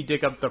slowly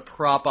dig up the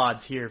prop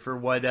odds here for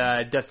what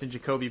Dustin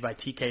Jacoby by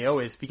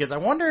TKO is, because I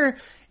wonder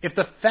if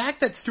the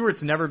fact that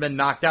Stewart's never been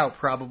knocked out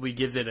probably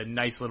gives it a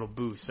nice little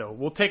boost. So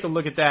we'll take a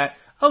look at that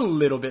a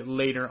little bit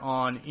later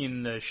on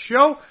in the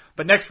show.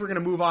 But next we're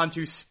going to move on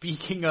to,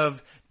 speaking of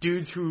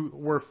dudes who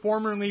were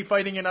formerly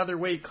fighting in other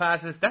weight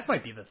classes, that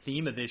might be the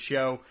theme of this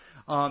show.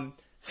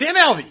 Sam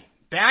Alvey,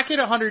 back at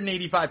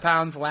 185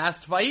 pounds last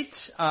fight,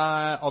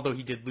 although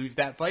he did lose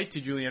that fight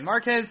to Julian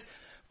Marquez,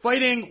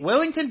 fighting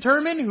Wellington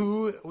Turman,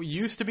 who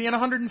used to be an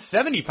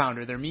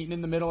 170-pounder. They're meeting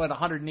in the middle at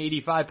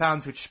 185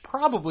 pounds, which is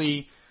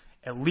probably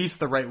at least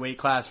the right weight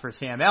class for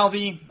Sam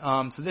Alvey.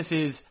 So this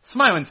is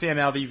Smiling Sam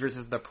Alvey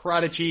versus the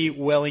Prodigy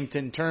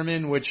Wellington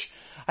Turman, which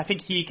I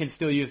think he can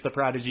still use the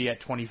Prodigy at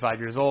 25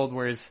 years old,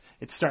 whereas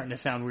it's starting to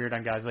sound weird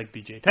on guys like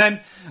BJ Penn.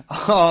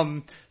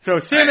 So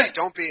Sam,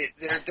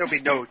 there'll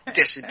be no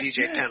dissing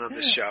BJ Penn on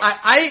this show.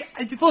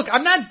 Look,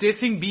 I'm not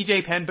dissing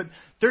BJ Penn, but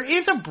there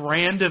is a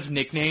brand of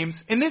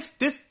nicknames, and this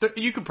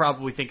you could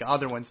probably think of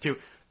other ones too.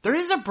 There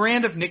is a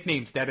brand of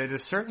nicknames that at a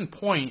certain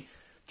point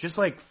just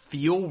like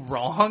feel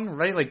wrong,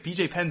 right? Like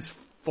BJ Penn's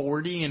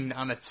 40 and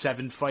on a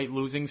 7-fight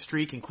losing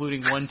streak,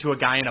 including one to a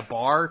guy in a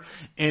bar.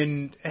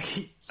 And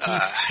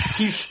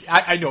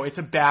I know it's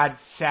a bad,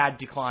 sad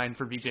decline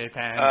for BJ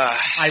Penn.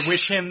 I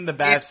wish him the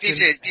best.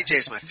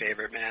 BJ's my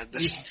favorite, man.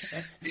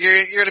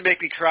 You're gonna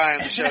make me cry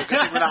on the show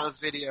because we're not on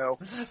video.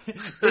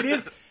 It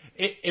is.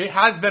 It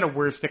has been a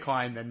worse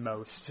decline than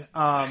most.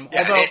 Although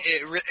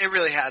it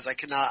really has. I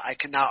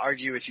cannot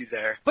argue with you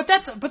there. But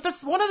that's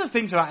one of the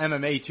things about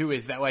MMA too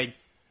is that like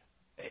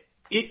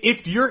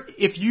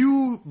if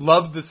you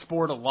love the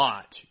sport a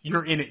lot,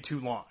 you're in it too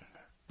long.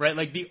 Right?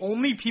 Like the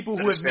only people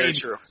who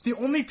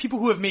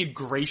have made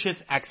gracious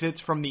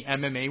exits from the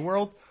MMA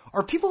world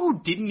are people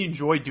who didn't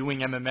enjoy doing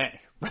MMA.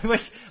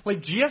 Right?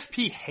 Like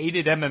GSP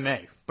hated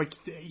MMA. Like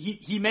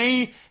he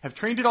may have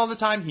trained it all the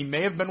time. He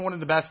may have been one of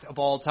the best of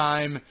all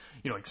time.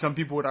 You know, like some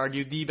people would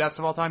argue the best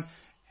of all time.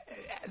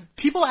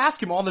 People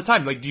ask him all the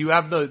time, like, do you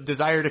have the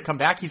desire to come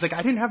back? He's like,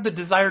 I didn't have the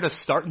desire to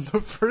start in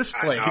the first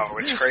place. I know,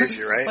 it's crazy,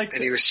 right?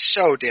 And he was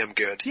so damn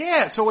good.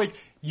 Yeah, so like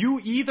you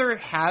either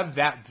have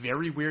that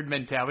very weird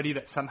mentality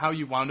that somehow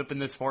you wound up in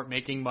this sport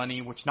making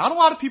money, which not a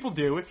lot of people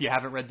do if you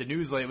haven't read the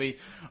news lately.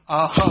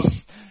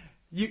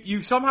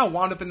 You somehow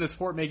wound up in the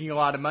sport making a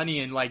lot of money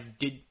and like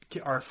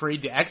are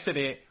afraid to exit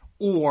it,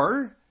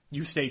 or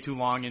you stay too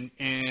long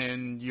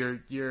and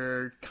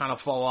you're kind of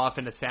fall off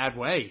in a sad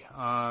way.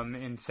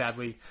 And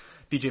sadly,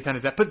 BJ Penn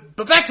is that.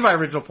 But back to my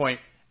original point.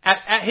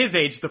 At his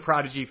age, the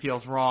prodigy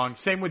feels wrong.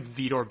 Same with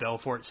Vitor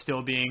Belfort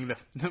still being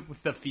the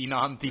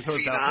phenom.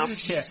 Phenom?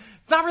 Yeah,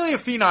 it's not really a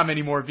phenom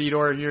anymore,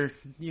 Vitor.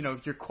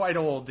 You're quite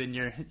old and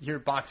you're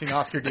boxing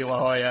Oscar De La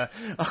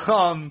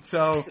Hoya.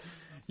 So.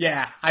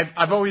 Yeah,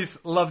 I've always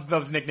loved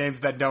those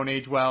nicknames that don't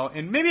age well,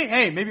 and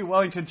maybe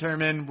Wellington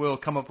Turman will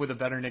come up with a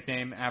better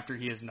nickname after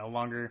he is no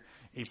longer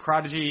a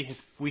prodigy. If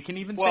we can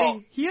even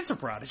say he is a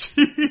prodigy.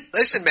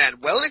 Listen, man,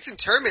 Wellington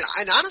Turman,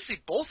 and honestly,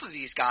 both of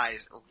these guys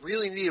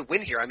really need a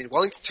win here. I mean,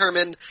 Wellington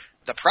Turman,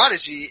 the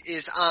prodigy,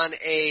 is on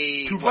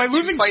a 2-fight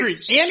losing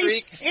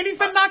streak, and he's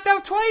been knocked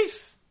out twice.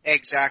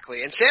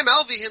 Exactly, and Sam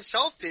Alvey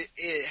himself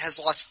has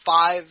lost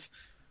 5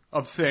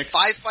 of 6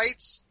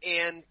 fights,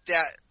 and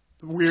that.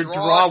 Weird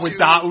draw with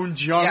Da Un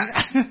Jung.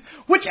 Yeah.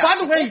 Which, by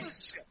the way,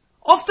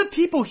 of the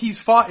people he's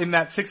fought in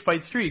that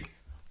 6-fight streak,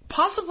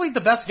 possibly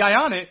the best guy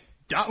on it,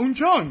 Da Un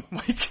Jung.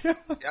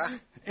 Yeah.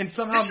 And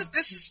somehow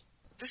this is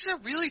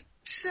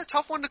a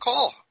tough one to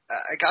call.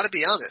 I got to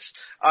be honest.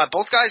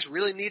 Both guys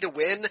really need a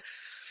win.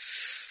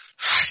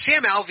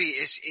 Sam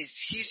Alvey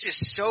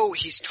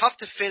he's tough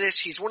to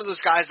finish. He's one of those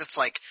guys that's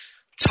like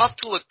tough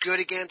to look good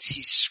against.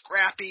 He's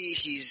scrappy.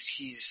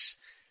 He's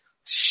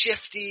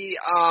shifty.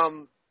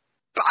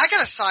 But I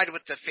got to side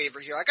with the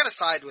favorite here. I got to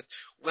side with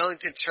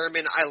Wellington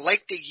Turman. I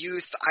like the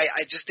youth.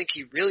 I just think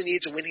he really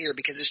needs a win here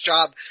because his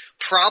job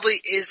probably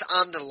is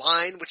on the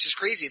line, which is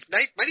crazy. It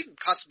might even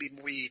possibly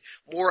be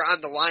more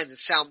on the line than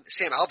Sam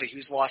Alvey,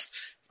 who's lost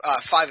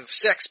 5 of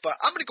 6. But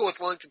I'm going to go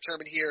with Wellington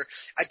Turman here.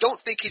 I don't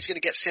think he's going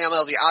to get Sam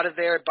Alvey out of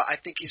there, but I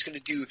think he's going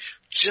to do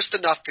just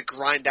enough to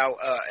grind out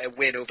a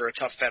win over a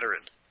tough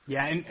veteran.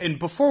 Yeah, and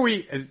before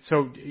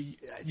so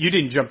you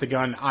didn't jump the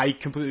gun. I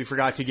completely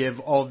forgot to give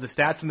all of the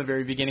stats in the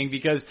very beginning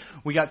because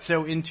we got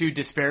so into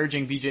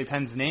disparaging BJ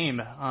Penn's name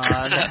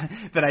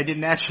that I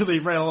didn't actually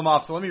rattle him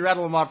off. So let me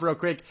rattle him off real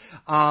quick.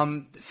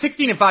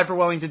 16-5 for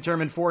Wellington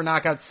Turman, 4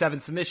 knockouts,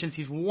 7 submissions.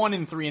 He's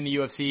 1-3 in the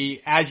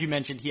UFC. As you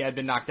mentioned, he had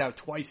been knocked out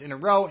twice in a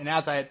row, and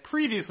as I had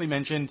previously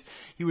mentioned,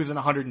 he was an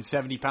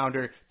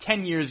 170-pounder,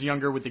 10 years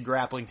younger with the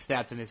grappling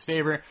stats in his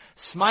favor.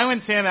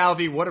 Smiling Sam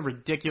Alvey, what a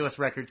ridiculous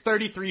record.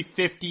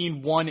 33-15.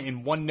 1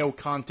 and 1 no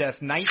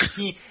contest,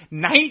 19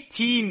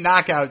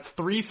 knockouts,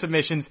 3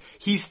 submissions.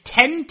 He's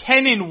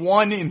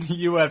 10-1 in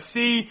the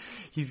UFC.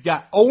 He's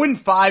got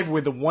 0-5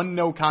 with a 1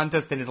 no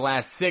contest in his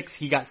last 6.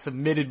 He got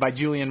submitted by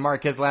Julian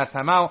Marquez last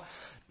time out.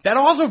 That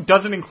also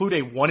doesn't include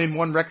a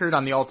 1-1 record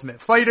on The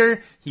Ultimate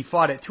Fighter. He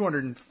fought at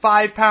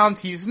 205 pounds.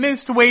 He's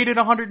missed weight at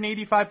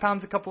 185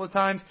 pounds a couple of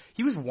times.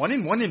 He was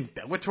 1-1 in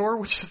Bellator,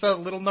 which is a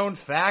little known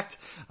fact.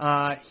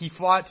 He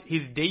fought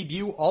his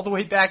debut all the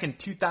way back in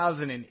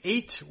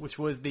 2008, which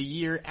was the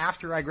year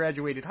after I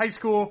graduated high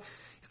school.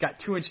 Got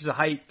 2 inches of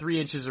height,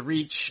 3 inches of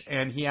reach,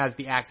 and he has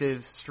the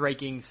active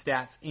striking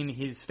stats in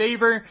his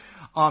favor.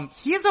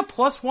 He is a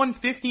plus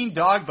 115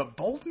 dog, but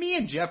both me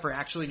and Jeff are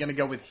actually going to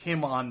go with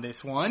him on this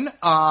one.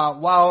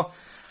 While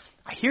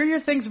I hear your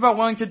things about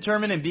Wellington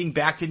Turman and being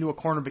backed into a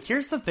corner, but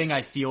here's the thing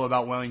I feel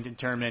about Wellington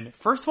Turman.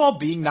 First of all,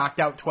 being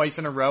knocked out twice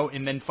in a row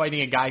and then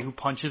fighting a guy who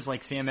punches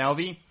like Sam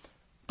Alvey,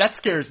 that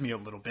scares me a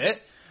little bit.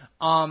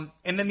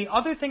 And then the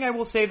other thing I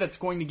will say that's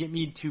going to get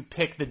me to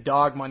pick the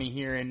dog money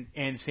here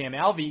and Sam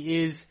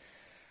Alvey is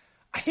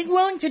I think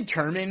Wellington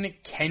Turman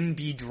can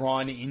be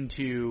drawn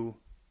into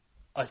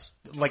a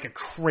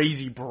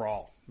crazy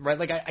brawl, right?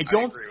 Like I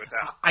don't agree with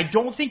that. I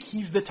don't think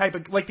he's the type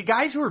of like the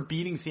guys who are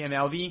beating Sam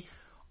Alvey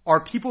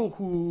are people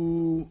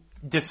who,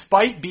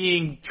 despite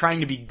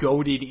trying to be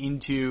goaded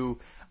into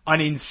an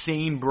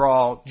insane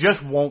brawl,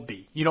 just won't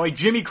be. You know, like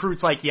Jimmy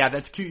Crute's like, yeah,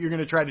 that's cute. You're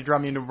going to try to draw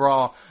me into a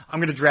brawl. I'm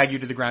going to drag you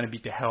to the ground and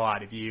beat the hell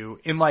out of you.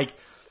 And like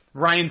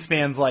Ryan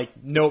Spann's like,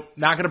 nope,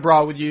 not going to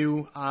brawl with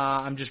you.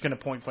 I'm just going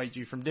to point fight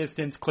you from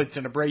distance.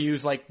 Clifton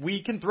Abreu's like,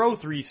 we can throw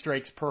 3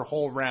 strikes per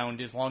whole round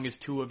as long as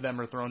 2 of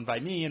them are thrown by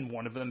me and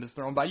 1 of them is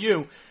thrown by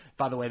you.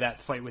 By the way, that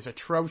fight was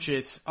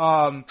atrocious.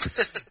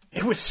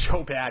 It was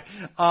so bad.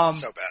 So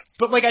bad.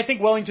 But like, I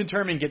think Wellington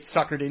Turman gets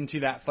suckered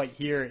into that fight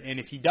here, and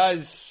if he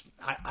does,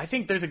 I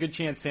think there's a good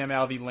chance Sam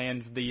Alvey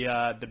lands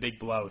the big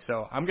blow.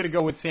 So I'm going to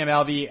go with Sam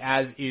Alvey,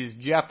 as is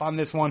Jeff on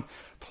this one.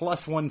 Plus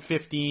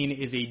 115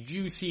 is a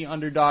juicy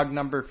underdog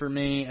number for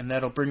me, and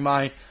that'll bring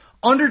my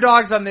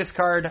underdogs on this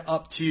card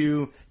up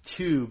to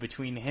 2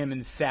 between him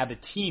and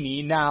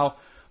Sabatini. Now,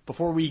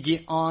 before we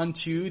get on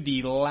to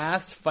the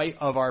last fight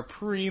of our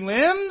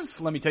prelims,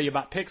 let me tell you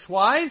about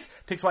PicksWise.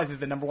 PicksWise is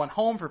the #1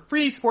 home for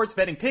free sports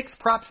betting picks,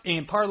 props,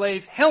 and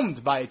parlays,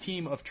 helmed by a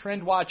team of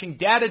trend-watching,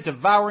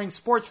 data-devouring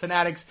sports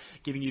fanatics,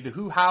 giving you the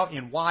who, how,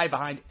 and why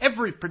behind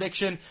every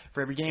prediction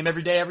for every game,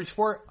 every day, every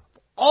sport,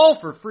 all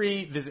for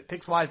free. Visit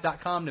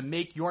PicksWise.com to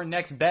make your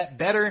next bet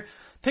better.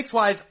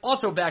 PicksWise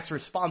also backs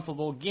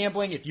responsible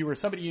gambling. If you or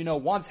somebody you know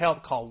wants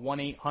help, call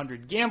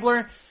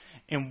 1-800-GAMBLER.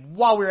 And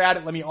while we're at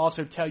it, let me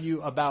also tell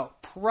you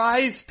about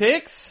Prize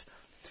Picks.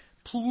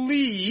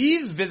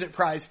 Please visit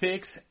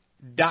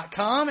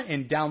prizepicks.com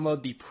and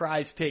download the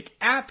Prize Pick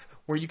app,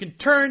 where you can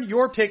turn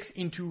your picks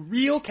into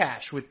real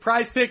cash with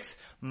Prize Picks,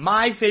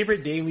 my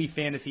favorite daily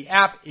fantasy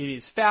app. It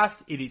is fast,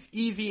 it is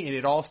easy, and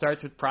it all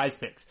starts with Prize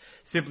Picks.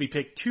 Simply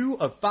pick 2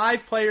 to 5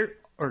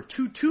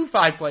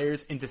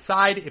 players and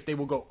decide if they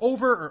will go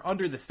over or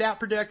under the stat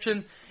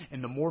projection.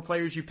 And the more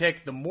players you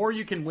pick, the more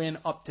you can win,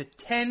 up to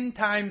 10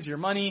 times your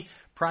money.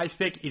 Prize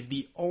Pick is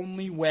the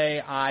only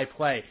way I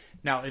play.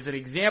 Now, as an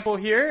example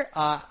here,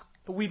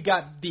 we've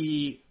got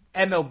the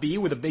MLB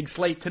with a big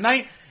slate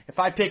tonight. If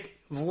I pick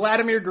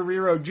Vladimir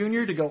Guerrero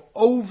Jr. to go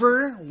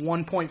over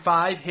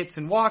 1.5 hits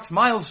and walks,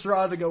 Miles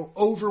Straw to go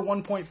over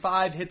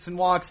 1.5 hits and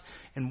walks,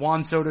 and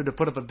Juan Soto to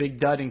put up a big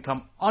dud and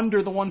come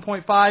under the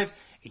 1.5,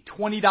 a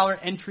 $20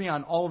 entry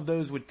on all of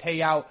those would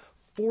pay out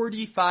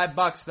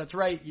 $45. That's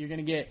right, you're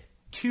going to get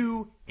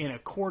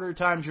 2.25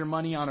 times your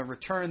money on a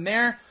return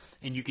there.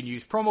 And you can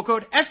use promo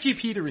code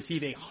SGP to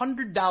receive a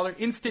 $100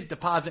 instant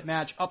deposit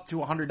match up to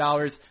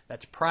 $100.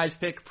 That's Prize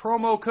Pick,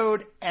 promo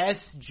code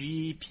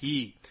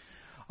SGP.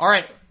 All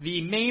right,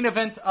 the main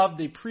event of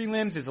the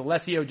prelims is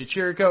Alessio Di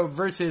Chirico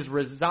versus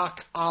Razak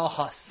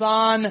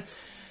Al-Hassan.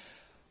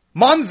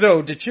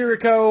 Monzo Di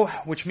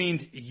Chirico, which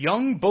means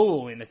young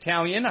bull in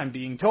Italian, I'm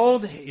being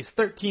told, is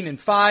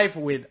 13-5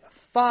 with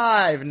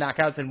 5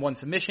 knockouts and 1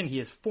 submission. He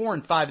is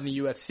 4-5 in the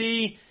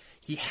UFC.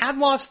 He had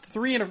lost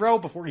 3 in a row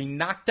before he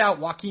knocked out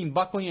Joaquin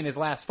Buckley in his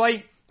last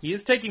fight. He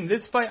is taking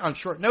this fight on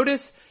short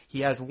notice. He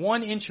has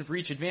 1 inch of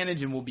reach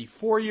advantage and will be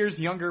 4 years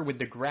younger with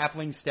the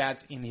grappling stats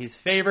in his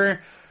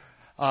favor.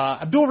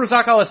 Abdul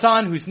Razak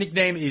Al-Hassan, whose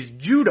nickname is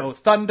Judo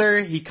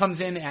Thunder, he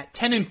comes in at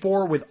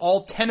 10-4 with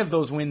all 10 of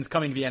those wins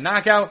coming via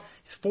knockout.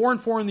 He's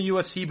 4-4 in the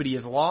UFC, but he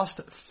has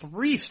lost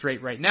 3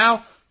 straight right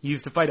now. He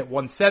used to fight at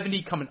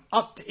 170, coming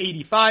up to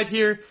 85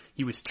 here.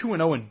 He was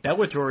 2-0 in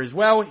Bellator as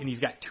well, and he's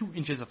got 2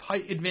 inches of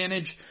height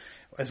advantage,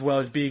 as well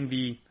as being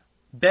the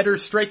better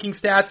striking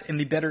stats and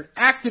the better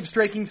active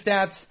striking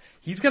stats.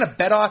 He's going to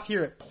bet off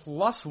here at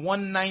plus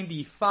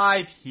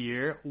 195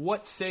 here.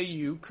 What say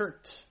you,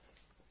 Kurt?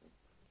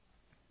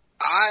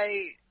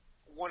 I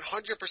 100%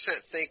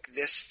 think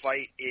this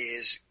fight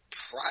is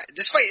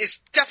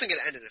definitely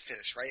going to end in a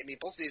finish, right? I mean,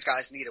 both of these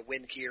guys need a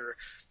win here.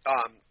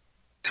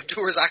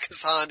 Abdul Razak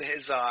Hassan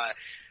is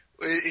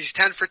he's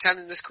 10 for 10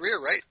 in this career,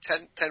 right?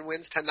 10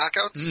 wins, 10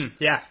 knockouts.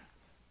 Yeah.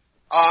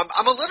 I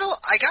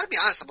gotta be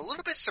honest, I'm a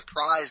little bit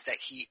surprised that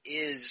he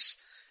is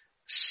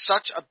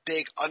such a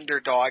big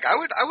underdog. I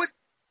would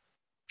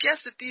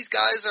guess that these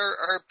guys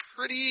are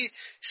pretty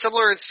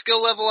similar in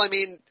skill level. I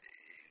mean,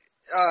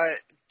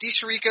 Di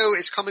Chirico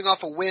is coming off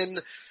a win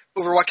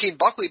over Joaquin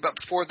Buckley, but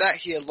before that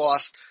he had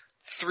lost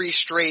 3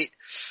 straight.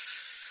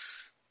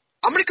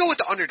 I'm going to go with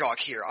the underdog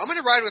here. I'm going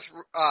to ride with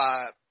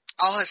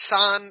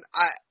Al-Hassan.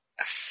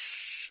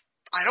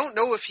 I don't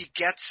know if he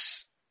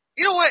gets.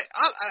 You know what?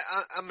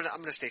 I'm going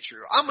to stay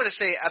true. I'm going to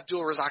say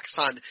Abdul Razak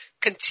Hassan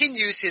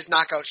continues his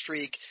knockout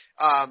streak.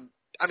 I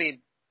mean,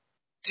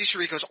 Di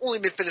Chirico's only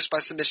been finished by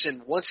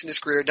submission once in his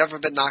career, never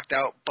been knocked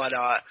out. But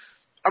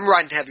I'm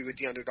riding heavy with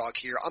the underdog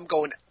here. I'm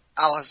going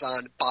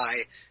Al-Hassan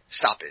by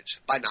stoppage,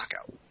 by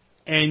knockout.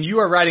 And you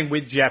are riding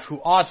with Jeff, who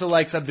also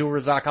likes Abdul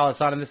Razak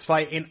Al-Hassan in this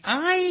fight. And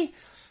I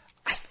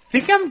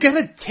think I'm going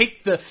to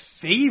take the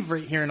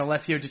favorite here in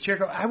Alessio Di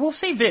Chirico. I will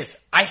say this.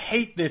 I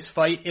hate this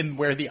fight and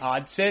where the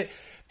odds sit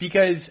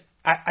because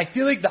I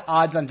feel like the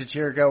odds on Di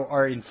Chirico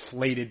are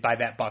inflated by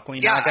that Buckley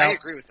knockout. Yeah, I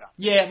agree with that.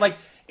 Yeah, like,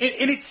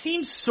 and it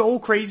seems so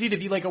crazy to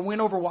be like a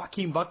win over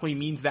Joaquin Buckley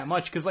means that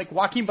much because, like,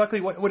 Joaquin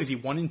Buckley, what is he,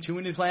 1-2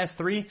 in his last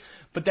 3?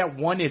 But that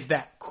one is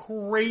that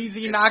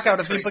crazy knockout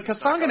of him. But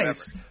Kasanganay.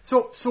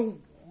 So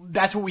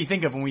that's what we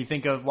think of when we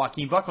think of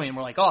Joaquin Buckley, and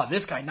we're like, oh,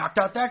 this guy knocked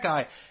out that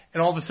guy.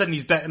 And all of a sudden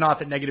he's betting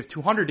off at negative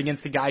 200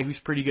 against a guy who's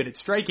pretty good at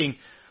striking.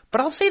 But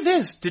I'll say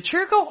this, Di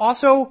Chirico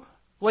also,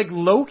 like,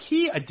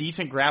 low-key a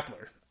decent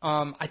grappler.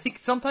 I think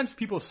sometimes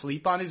people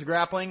sleep on his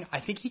grappling.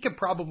 I think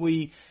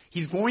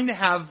he's going to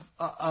have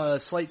a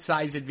slight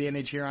size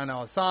advantage here on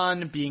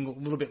Alhassan, being a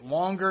little bit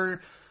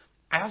longer.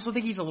 I also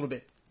think he's a little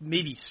bit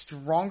maybe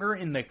stronger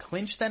in the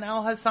clinch than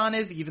Alhassan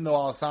is, even though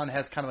Alhassan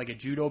has kind of like a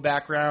judo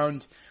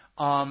background.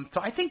 So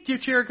I think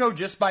Jericho,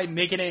 just by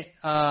making it,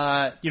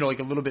 like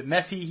a little bit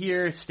messy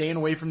here, staying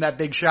away from that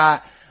big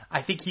shot,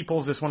 I think he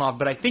pulls this one off.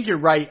 But I think you're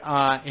right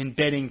in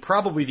betting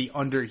probably the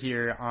under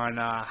here on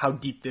how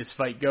deep this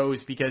fight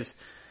goes, because,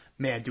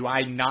 man, do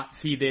I not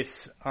see this.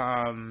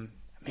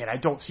 I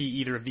don't see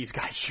either of these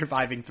guys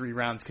surviving 3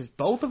 rounds, because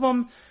both of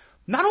them,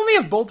 not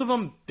only have both of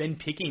them been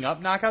picking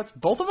up knockouts,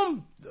 both of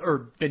them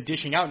are been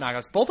dishing out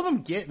knockouts. Both of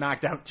them get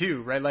knocked out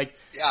too, right? Like,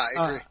 yeah,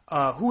 I agree.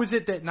 Who is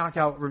it that knocked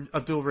out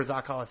Abdul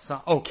Razak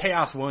Al-Hassan? Oh,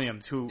 Chaos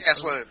Williams.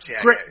 Chaos Williams,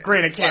 yeah.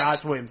 Granted,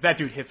 Chaos Williams, that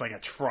dude hits like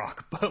a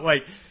truck. But,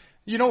 like,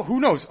 who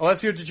knows?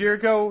 Alessio Di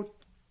Chirico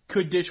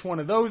could dish one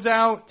of those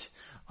out.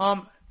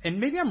 And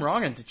maybe I'm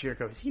wrong on Di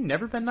Chirico. Has he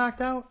never been knocked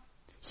out?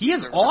 He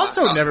has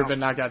also never been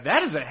knocked out.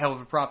 That is a hell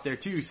of a prop there,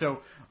 too. So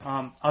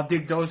I'll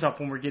dig those up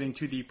when we're getting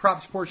to the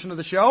props portion of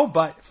the show.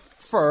 But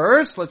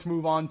first, let's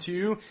move on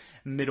to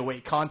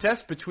middleweight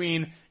contest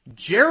between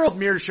Gerald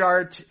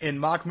Meerschaert and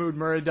Mahmoud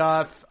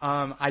Muradov.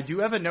 I do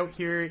have a note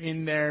here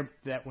in there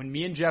that when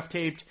me and Jeff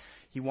taped,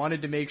 he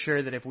wanted to make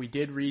sure that if we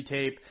did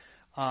retape,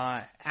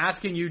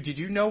 asking you, did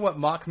you know what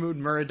Mahmoud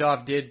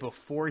Muradov did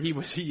before he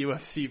was a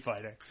UFC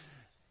fighter?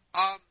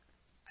 I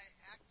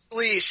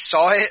actually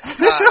saw it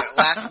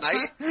last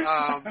night.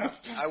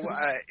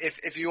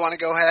 If you want to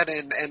go ahead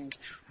and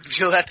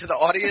reveal that to the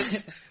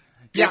audience,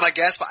 be my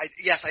guest. But I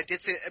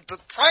did see it. But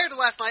prior to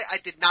last night, I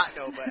did not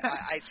know. But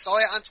I saw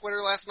it on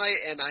Twitter last night,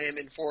 and I am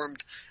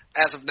informed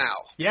as of now.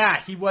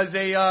 Yeah, he was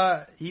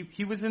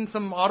he was in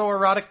some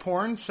autoerotic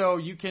porn, so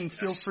you can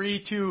feel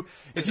free to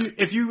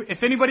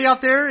if anybody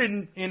out there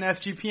in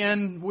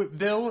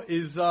SGPNville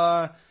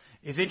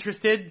is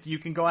interested, you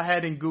can go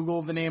ahead and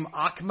Google the name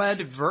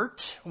Ahmed Vert,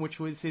 which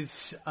was his,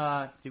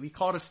 did we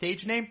call it a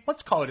stage name?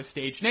 Let's call it a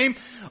stage name.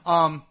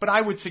 But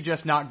I would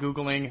suggest not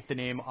Googling the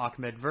name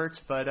Ahmed Vert,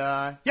 but,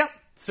 yeah.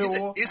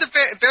 So he's a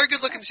very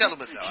good looking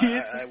gentleman, though,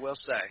 I will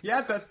say.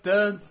 Yeah,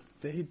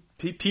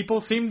 people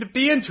seem to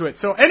be into it.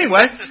 So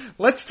anyway,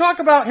 let's talk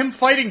about him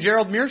fighting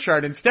Gerald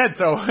Meerschaert instead.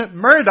 So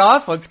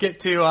Muradov, let's get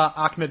to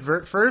Ahmed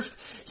Vert first.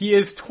 He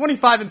is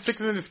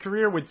 25-6 in his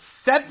career with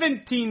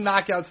 17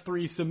 knockouts,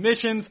 3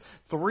 submissions,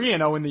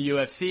 3-0 in the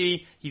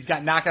UFC. He's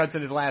got knockouts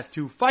in his last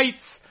 2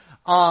 fights.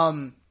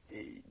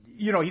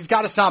 He's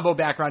got a Sambo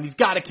background. He's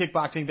got a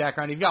kickboxing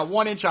background. He's got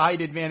 1 inch of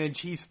height advantage.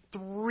 He's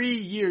 3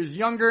 years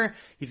younger.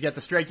 He's got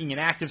the striking and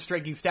active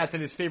striking stats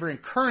in his favor,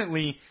 and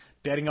currently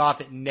betting off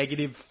at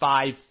negative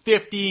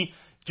 550.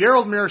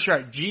 Gerald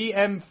Meerschaert,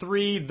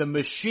 GM3, the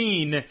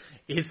Machine,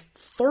 is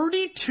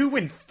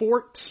 32-14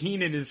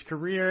 in his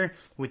career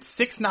with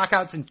 6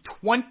 knockouts and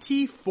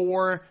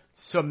 24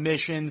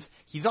 submissions.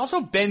 He's also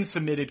been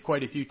submitted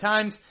quite a few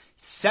times.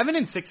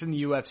 7-6 in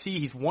the UFC.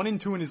 He's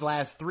 1-2 in his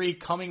last 3,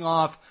 coming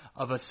off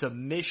of a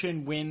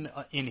submission win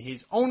in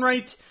his own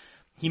right.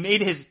 He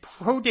made his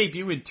pro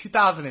debut in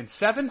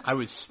 2007. I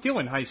was still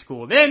in high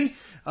school then.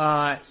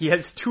 He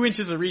has 2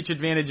 inches of reach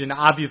advantage and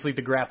obviously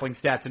the grappling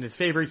stats in his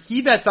favor.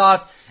 He bets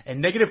off at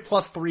negative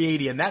plus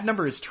 380, and that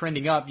number is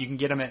trending up. You can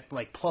get him at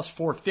like plus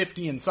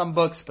 450 in some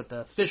books, but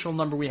the official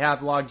number we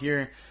have logged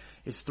here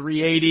is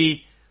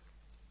 380.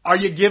 Are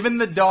you giving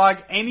the dog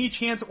any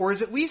chance, or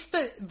is at least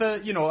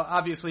the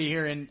obviously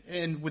here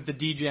and with the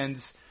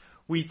D-Gens,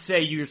 we'd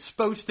say you're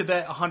supposed to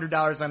bet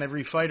 $100 on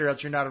every fight or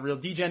else you're not a real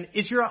D-Gen.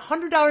 Is your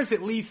 $100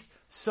 at least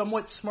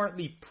somewhat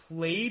smartly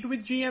played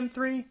with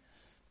GM3?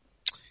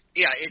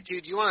 Yeah,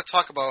 dude, you want to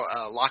talk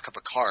about lock up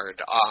a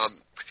card.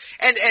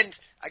 And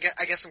I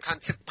guess I'm kind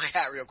of tipping my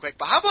hat real quick,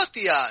 but how about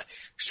the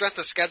strength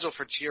of schedule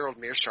for Gerald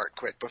Meerschaert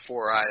quick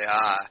before I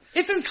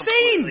it's insane.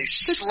 Completely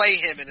slay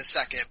him in a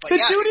second. But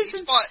yeah, dude is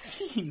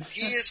insane.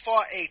 He has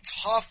fought a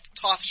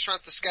tough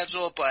strength of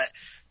schedule, but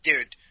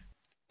dude,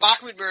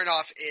 Mahmoud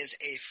Muradov is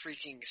a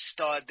freaking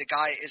stud. The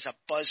guy is a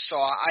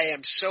buzzsaw. I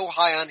am so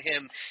high on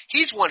him.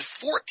 He's won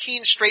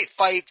 14 straight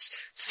fights,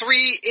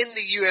 3 in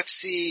the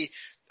UFC.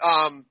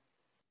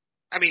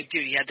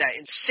 Dude, he had that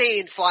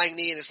insane flying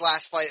knee in his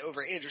last fight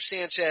over Andrew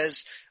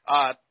Sanchez,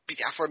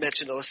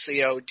 aforementioned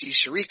Alessio Di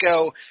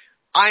Chirico.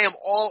 I am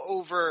all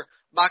over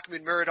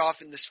Mahmoud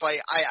Muradov in this fight.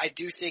 I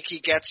do think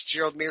he gets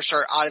Gerald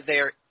Meerschaert out of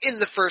there in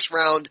the first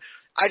round.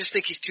 I just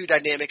think he's too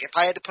dynamic. If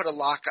I had to put a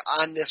lock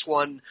on this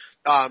one,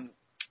 on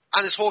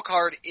this whole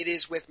card, it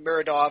is with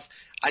Muradov.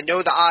 I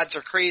know the odds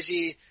are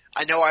crazy.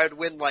 I know I would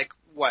win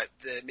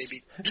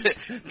maybe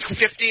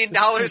 $15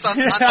 on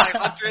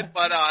 500,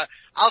 but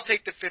I'll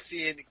take the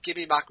 50 and give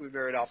me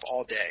Makhmudmuradov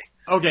all day.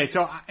 Okay,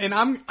 so and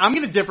I'm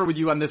going to differ with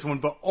you on this one,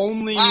 but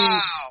only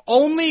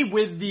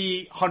with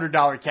the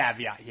 $100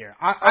 caveat here.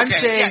 I'm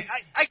saying,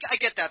 I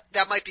get that.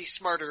 That might be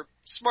smarter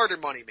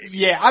money, maybe.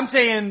 Yeah, I'm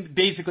saying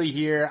basically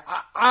here,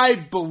 I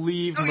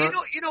believe. No,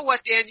 you know what,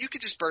 Dan? You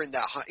could just burn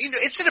that.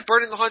 Instead of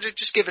burning the 100,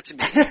 just give it to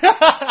me.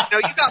 No,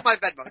 you got my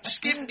Venmo.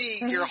 Just give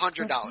me your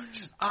 $100.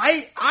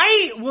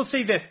 I will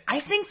say this.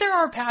 I think there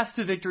are paths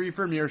to victory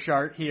for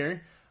Mearshart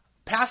here.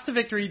 Paths to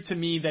victory to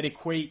me that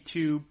equate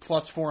to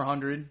plus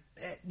 400.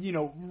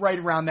 Right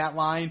around that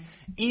line.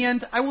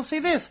 And I will say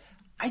this,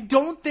 I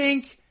don't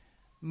think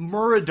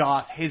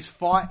Muradov has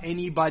fought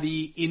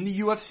anybody in the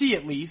UFC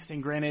at least,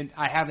 and granted,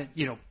 I haven't,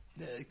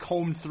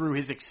 combed through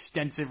his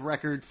extensive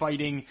record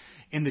fighting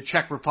in the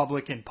Czech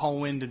Republic and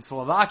Poland and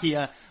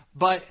Slovakia,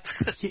 but,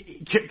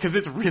 because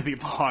it's really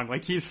long,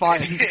 like he's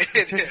fought,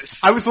 it is.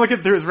 I was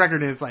looking through his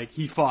record and it's like,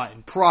 he fought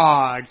in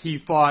Prague, he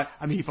fought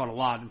a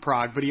lot in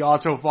Prague, but he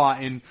also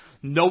fought in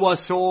Nowa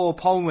Sól,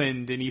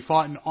 Poland, and he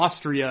fought in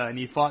Austria, and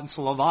he fought in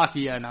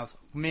Slovakia, and I was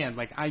like, man,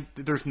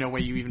 there's no way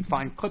you even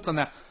find clips on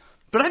that.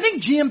 But I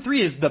think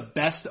GM3 is the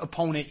best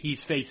opponent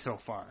he's faced so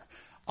far.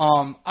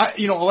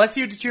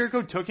 Alessio Di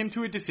Chirico took him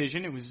to a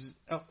decision. It was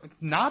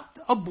not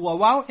a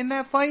blowout in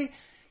that fight.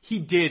 He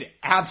did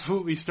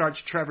absolutely starch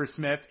Trevor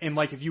Smith, and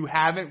if you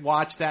haven't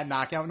watched that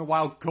knockout in a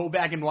while, go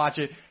back and watch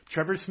it.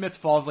 Trevor Smith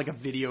falls like a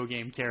video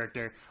game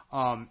character.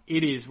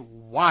 It is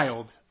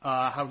wild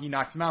how he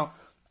knocks him out.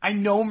 I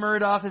know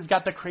Muradov has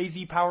got the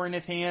crazy power in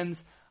his hands.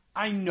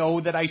 I know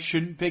that I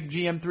shouldn't pick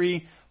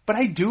GM3, but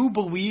I do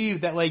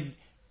believe that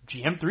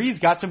GM3's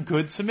got some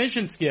good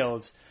submission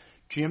skills.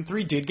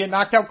 GM3 did get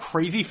knocked out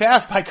crazy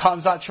fast by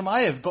Khamzat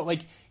Chimaev, but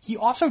he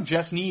also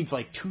just needs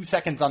 2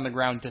 seconds on the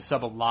ground to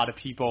sub a lot of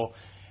people.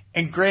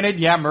 And granted,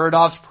 yeah,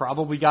 Muradov's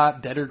probably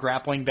got better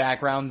grappling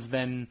backgrounds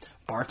than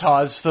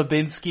Bartosz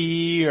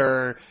Fabinski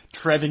or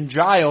Trevin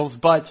Giles,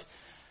 but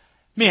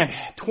man,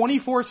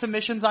 24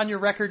 submissions on your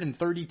record and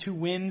 32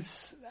 wins,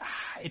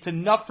 it's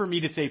enough for me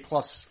to say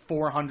plus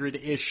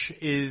 400-ish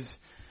is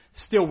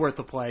still worth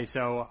the play.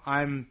 So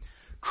I'm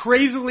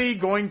crazily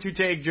going to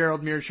take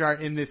Gerald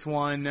Mearshart in this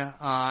one,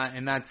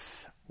 and that's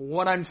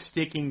what I'm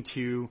sticking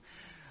to.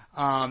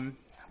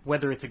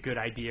 Whether it's a good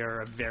idea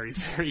or a very,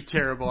 very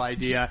terrible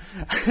idea.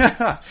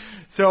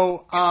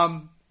 So,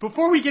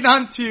 before we get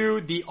on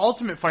to the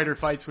Ultimate Fighter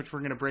fights, which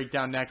we're going to break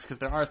down next, because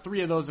there are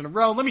 3 of those in a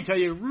row, let me tell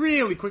you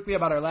really quickly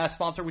about our last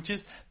sponsor, which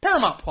is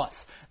Paramount Plus.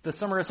 The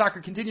summer of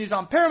soccer continues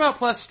on Paramount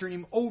Plus.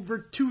 Stream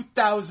over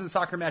 2,000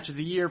 soccer matches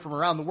a year from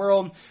around the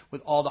world,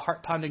 with all the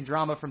heart-pounding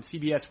drama from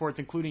CBS Sports,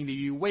 including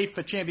the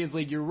UEFA Champions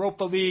League,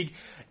 Europa League,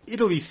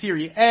 Italy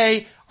Serie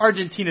A,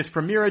 Argentina's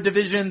Primera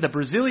Division, the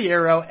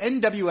Brasileiro,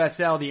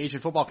 NWSL, the Asian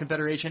Football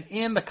Confederation,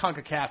 and the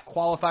CONCACAF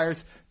qualifiers,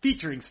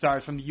 featuring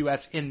stars from the U.S.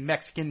 and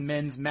Mexican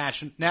men's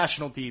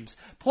national teams.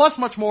 Plus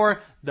much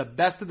more, the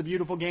best of the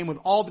beautiful game with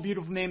all the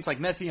beautiful names like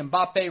Messi,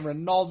 Mbappe,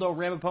 Ronaldo,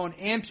 Ramapone,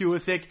 and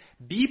Pulisic.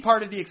 Be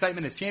part of the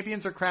excitement as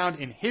champions are crowned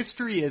and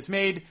history is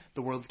made.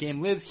 The world's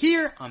game lives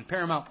here on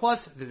Paramount Plus.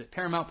 Visit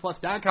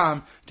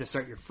ParamountPlus.com to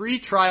start your free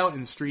trial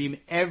and stream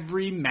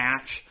every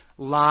match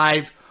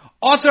live.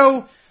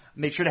 Also,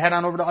 make sure to head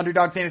on over to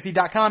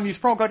UnderdogFantasy.com. Use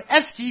promo code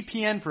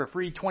SGPN for a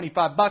free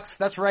 $25.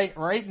 That's right.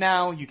 Right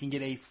now, you can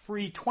get a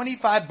free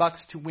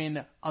 $25 to win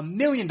 $1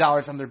 million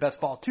on their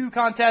Best Ball 2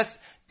 contest.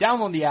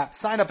 Download the app,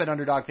 sign up at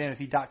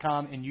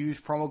UnderdogFantasy.com, and use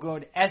promo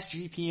code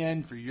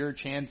SGPN for your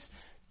chance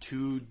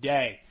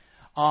today.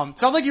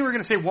 Sounds like you were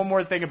going to say one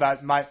more thing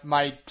about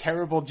my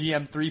terrible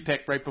GM3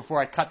 pick right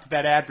before I cut to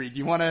that ad read.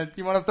 You want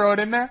to throw it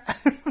in there?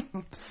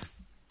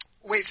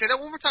 Wait, say that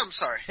one more time. I'm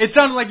sorry. It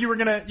sounded like you were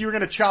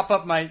gonna chop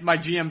up my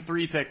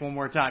GM3 pick one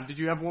more time. Did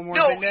you have one more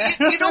thing there?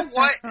 No, you know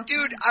what,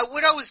 dude?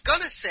 What I was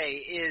gonna say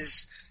is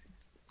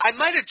I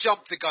might have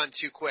jumped the gun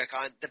too quick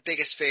on the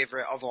biggest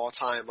favorite of all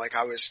time, like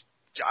I was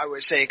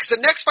saying, because the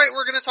next fight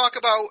we're gonna talk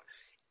about,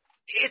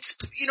 it's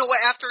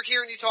after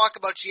hearing you talk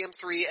about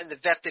GM3 and the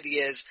vet that he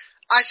is,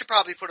 I should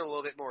probably put a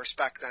little bit more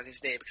respect on his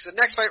name, because the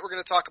next fight we're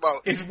gonna talk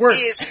about is worse.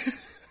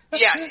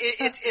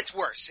 It's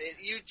worse.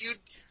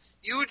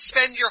 You would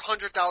spend your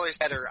 $100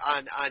 better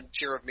on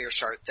Gerald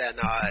Mearshart than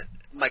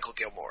Michael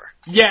Gilmore.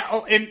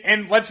 Yeah,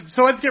 and let's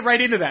get right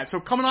into that.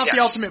 So coming off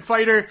The Ultimate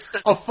Fighter,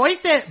 a fight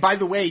that, by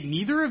the way,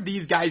 neither of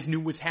these guys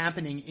knew was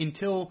happening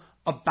until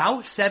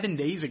about 7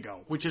 days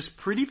ago, which is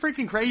pretty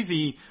freaking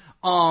crazy.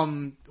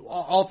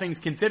 All things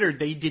considered,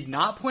 they did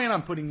not plan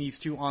on putting these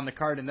two on the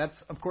card, and that's,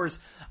 of course,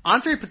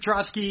 Andre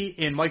Petroski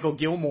and Michael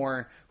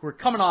Gilmore, who are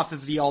coming off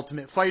of The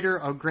Ultimate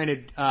Fighter.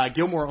 Granted,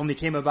 Gilmore only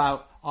came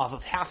about off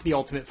of half The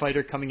Ultimate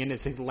Fighter, coming in as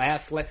his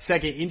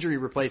second injury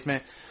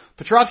replacement.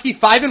 Petroski,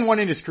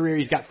 5-1 in his career.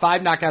 He's got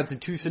 5 knockouts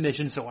and 2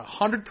 submissions, so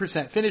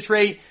 100% finish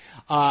rate.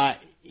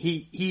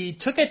 He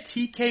took a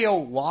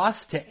TKO loss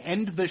to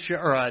end the show,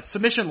 or a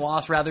submission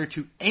loss rather,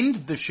 to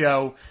end the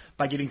show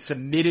by getting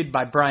submitted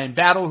by Brian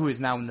Battle, who is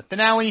now in the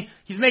finale.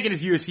 He's making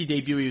his UFC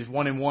debut. He was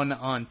 1-1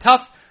 on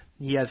Tough.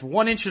 He has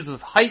 1 inch of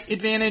height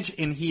advantage,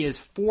 and he is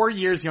 4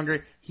 years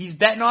younger. He's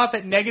betting off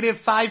at negative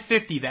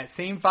 550, that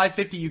same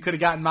 550 you could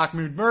have gotten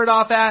Mahmoud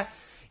Muradov at.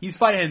 He's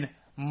fighting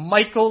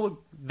Michael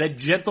the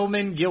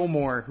Gentleman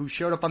Gilmore, who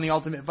showed up on the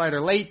Ultimate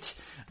Fighter late.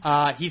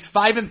 He's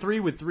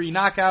 5-3 with 3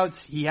 knockouts.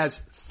 He has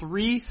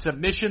 3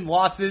 submission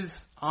losses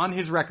on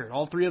his record.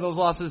 All 3 of those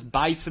losses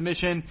by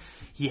submission.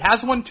 He has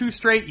won 2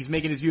 straight. He's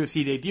making his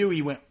UFC debut.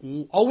 He went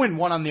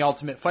 0-1 on the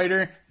Ultimate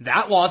Fighter.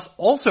 That loss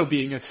also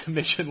being a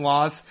submission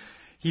loss.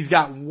 He's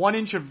got 1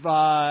 inch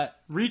of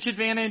reach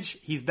advantage.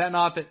 He's betting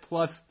off at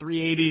plus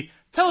 380.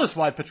 Tell us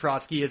why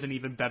Petroski is an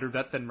even better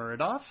bet than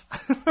Muradov.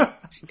 Yeah,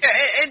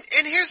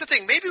 and here's the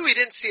thing. Maybe we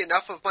didn't see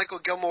enough of Michael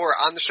Gilmore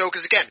on the show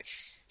because, again,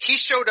 he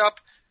showed up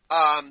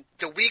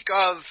the week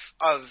of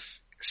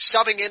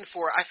subbing in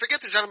for, I forget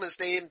the gentleman's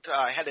name,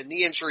 had a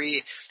knee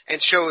injury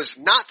and chose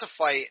not to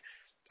fight.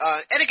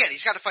 And again,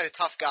 he's got to fight a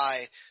tough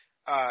guy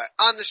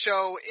on the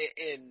show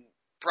in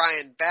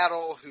Brian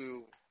Battle,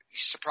 who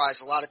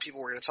surprised a lot of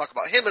people. We're going to talk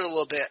about him in a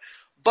little bit.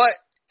 But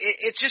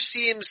it just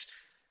seems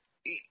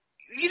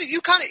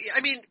you kind of,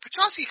 I mean,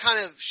 Petroski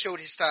kind of showed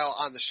his style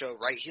on the show,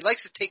 right? He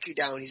likes to take you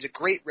down. He's a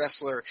great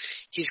wrestler.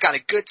 He's got a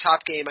good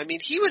top game. I mean,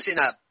 he was in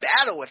a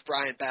battle with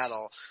Brian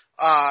Battle,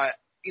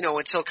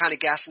 until kind of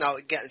gassing out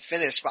and getting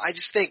finished. But I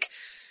just think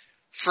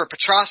for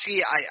Petroski,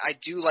 I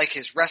do like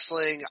his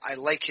wrestling. I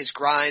like his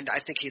grind.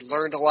 I think he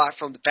learned a lot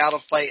from the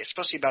Battle fight,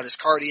 especially about his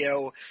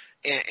cardio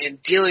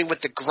and dealing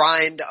with the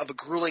grind of a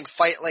grueling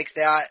fight like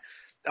that.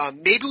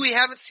 Maybe we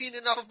haven't seen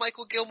enough of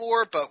Michael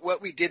Gilmore, but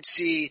what we did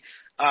see,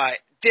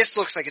 this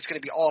looks like it's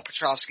going to be all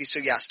Petroski. So,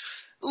 yes,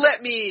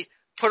 let me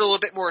put a little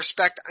bit more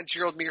respect on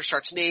Gerald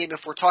Meerschaert's name.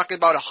 If we're talking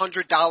about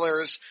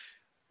 $100,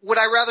 would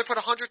I rather put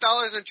 $100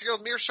 on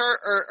Gerald Meerschaert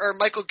or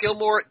Michael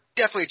Gilmore?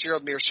 Definitely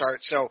Gerald Meerschaert.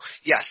 So,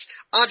 yes,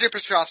 Andre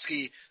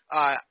Petroski,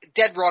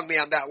 dead wrong me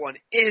on that one,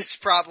 is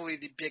probably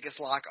the biggest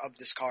lock of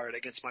this card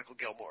against Michael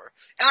Gilmore.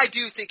 And I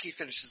do think he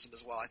finishes him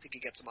as well. I think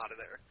he gets him out of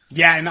there.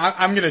 Yeah, and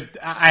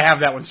I have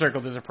that one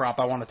circled as a prop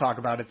I want to talk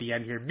about at the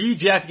end here. Me,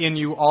 Jeff, and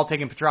you all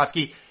taking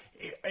Petroski.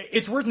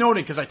 It's worth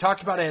noting, because I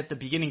talked about it at the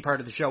beginning part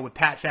of the show with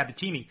Pat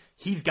Sabatini.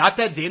 He's got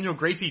that Daniel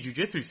Gracie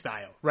jiu-jitsu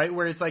style, right,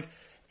 where it's like,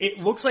 it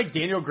looks like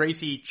Daniel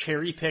Gracie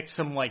cherry-picked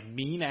some, like,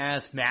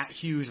 mean-ass Matt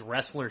Hughes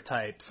wrestler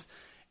types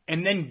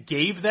and then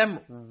gave them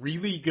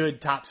really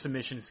good top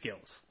submission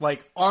skills. Like,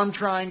 arm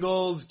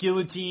triangles,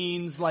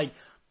 guillotines, like,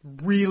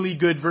 really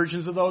good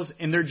versions of those,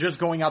 and they're just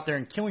going out there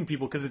and killing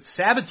people because it's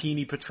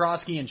Sabatini,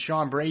 Petroski, and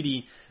Sean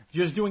Brady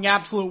just doing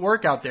absolute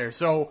work out there.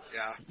 So,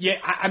 yeah,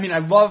 I mean, I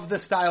love the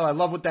style. I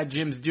love what that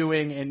gym's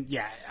doing, and,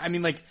 yeah, I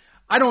mean, like,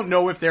 I don't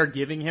know if they're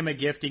giving him a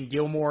gift in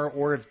Gilmore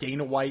or if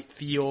Dana White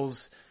feels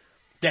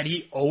that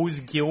he owes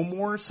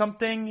Gilmore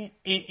something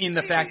in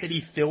the fact that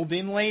he filled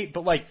in late.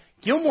 But, like,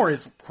 Gilmore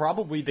is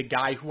probably the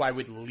guy who I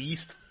would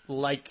least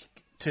like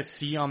to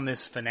see on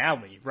this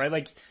finale, right?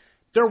 Like,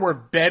 there were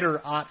better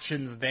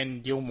options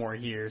than Gilmore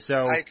here. So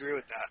I agree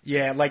with that.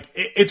 Yeah, like,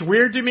 it's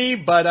weird to me,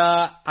 but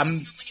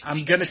I'm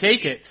going to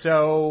take it.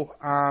 So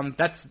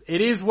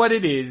it is what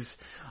it is.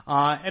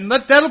 And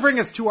that'll bring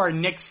us to our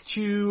next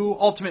 2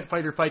 Ultimate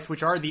Fighter fights,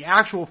 which are the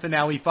actual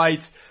finale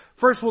fights.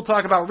 First, we'll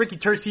talk about Ricky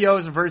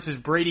Turcios versus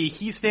Brady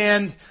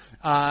Hiestand.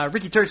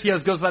 Ricky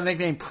Turcios goes by the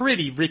nickname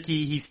Pretty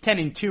Ricky. He's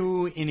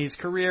 10-2 in his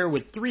career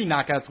with 3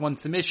 knockouts,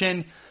 1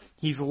 submission.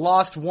 He's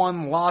lost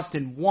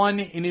 1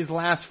 in his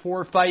last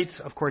 4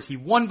 fights. Of course, he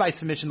won by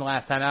submission the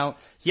last time out.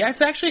 He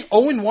is actually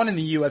 0-1 in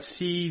the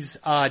UFC's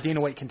Dana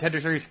White Contender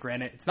Series.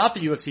 Granted, it's not the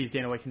UFC's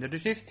Dana White Contender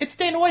Series. It's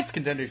Dana White's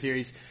Contender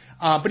Series.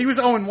 But he was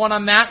 0-1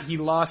 on that. He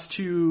lost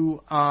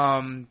to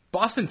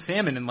Boston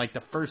Salmon in, like,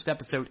 the first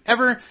episode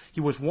ever.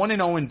 He was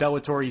 1-0 in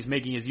Bellator. He's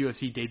making his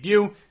UFC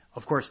debut.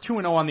 Of course,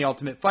 2-0 on the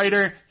Ultimate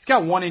Fighter. He's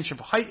got 1 inch of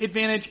height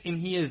advantage, and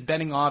he is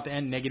betting off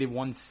at negative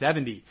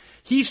 170.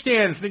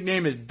 Hiestan's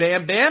nickname is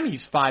Bam Bam.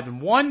 He's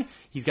 5-1.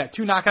 He's got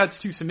 2 knockouts,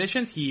 2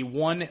 submissions. He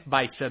won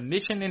by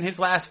submission in his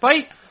last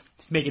fight.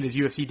 He's making his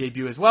UFC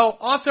debut as well.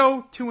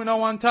 Also, 2-0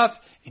 on Tough,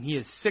 and he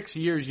is 6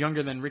 years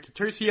younger than Ricky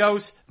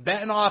Turcios.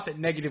 Betting off at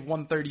negative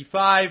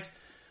 135.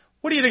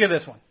 What do you think of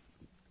this one?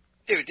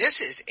 Dude, this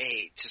is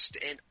just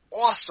an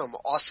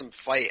awesome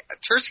fight.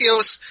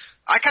 Turcios,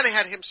 I kind of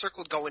had him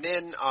circled going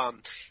in,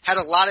 had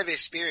a lot of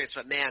experience,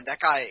 but man, that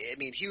guy, I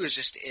mean, he was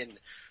just in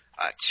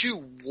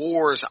 2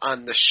 wars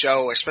on the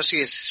show, especially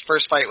his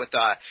first fight with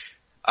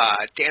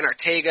Dan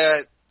Ortega.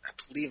 I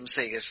believe I'm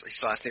saying his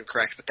last name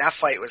correct, but that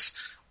fight was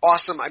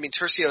awesome. I mean,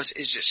 Turcios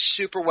is just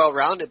super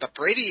well-rounded, but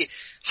Brady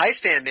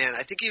Hiestand, man,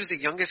 I think he was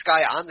the youngest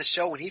guy on the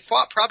show, and he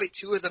fought probably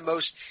 2 of the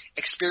most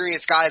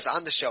experienced guys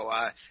on the show,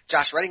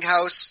 Josh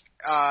Reddinghouse,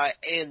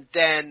 and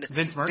then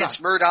Vince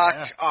Murdoch.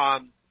 Yeah.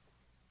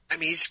 I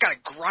mean, he's got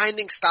a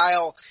grinding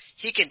style.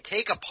 He can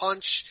take a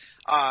punch.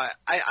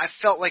 I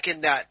felt like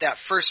in that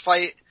first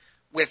fight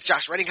with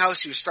Josh Reddinghouse,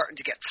 he was starting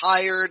to get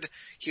tired.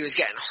 He was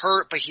getting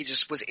hurt, but he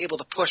just was able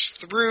to push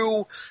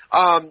through.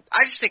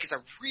 I just think it's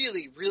a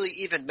really, really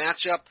even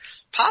matchup.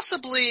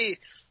 Possibly,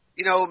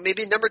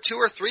 maybe number 2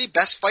 or 3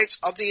 best fights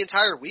of the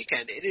entire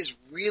weekend. It is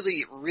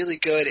really, really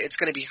good. It's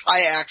going to be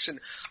high action,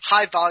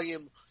 high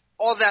volume.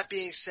 All that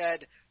being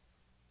said,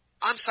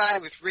 I'm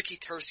siding with Ricky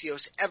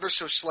Turcios ever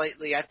so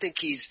slightly. I think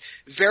he's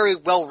very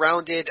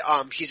well-rounded.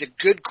 He's a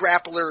good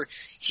grappler.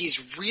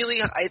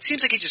 It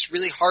seems like he's just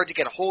really hard to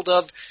get a hold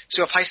of.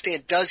 So if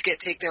Hiestand does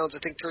get takedowns, I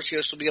think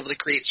Turcios will be able to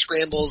create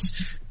scrambles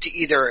to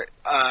either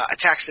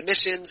attack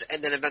submissions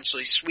and then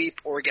eventually sweep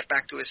or get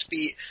back to his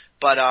feet.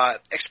 But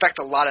expect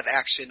a lot of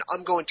action.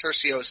 I'm going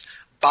Turcios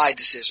by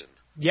decision.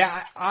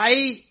 Yeah,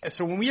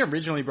 so when we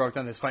originally broke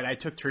down this fight, I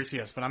took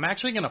Turcios, but I'm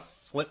actually going to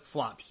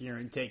flip-flop here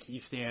and take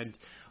Hiestand.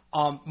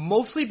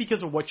 Mostly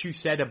because of what you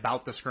said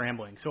about the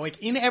scrambling. So,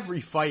 in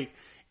every fight,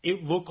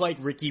 it looked like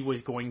Ricky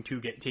was going to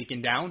get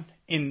taken down.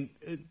 And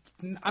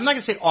I'm not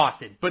going to say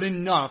often, but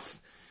enough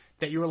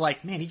that you were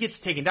like, man, he gets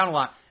taken down a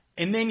lot.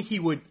 And then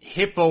he would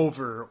hip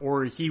over,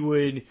 or he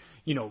would,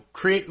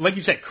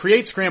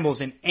 create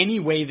scrambles in any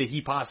way that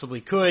he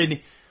possibly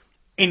could.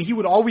 And he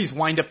would always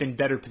wind up in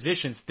better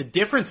positions. The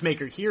difference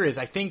maker here is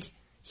I think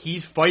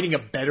he's fighting a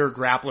better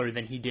grappler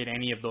than he did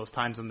any of those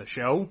times on the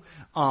show.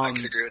 I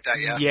could agree with that,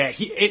 yeah.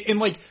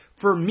 Yeah,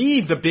 for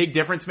me, the big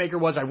difference maker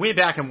was I went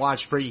back and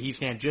watched Brady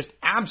Hiestand just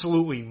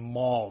absolutely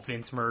maul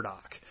Vince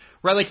Murdoch.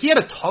 Right, he had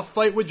a tough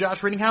fight with Josh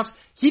Rittinghouse.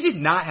 He did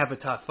not have a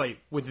tough fight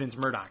with Vince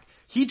Murdoch.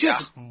 He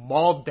just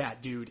mauled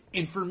that dude.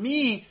 And for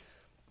me,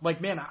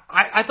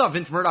 I thought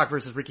Vince Murdoch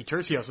versus Ricky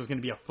Turcios was going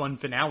to be a fun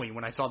finale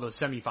when I saw those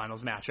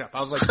semifinals match up.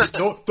 I was like,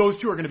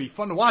 those two are going to be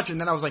fun to watch. And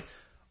then I was like,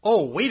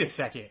 oh, wait a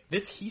second.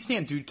 This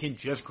Hiestand dude can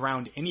just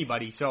ground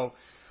anybody. So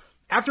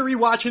after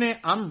rewatching it,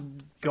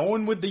 I'm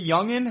going with the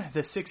youngin,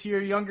 the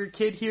 6-year younger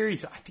kid here.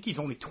 I think he's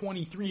only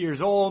 23 years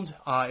old.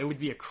 It would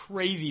be a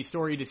crazy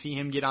story to see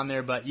him get on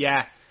there. But,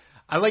 yeah,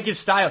 I like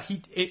his style. And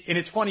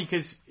it's funny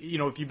because,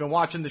 if you've been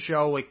watching the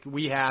show,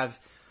 we have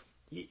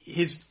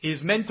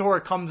his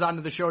mentor comes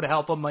onto the show to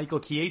help him,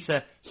 Michael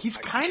Chiesa. He's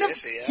kind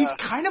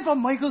of a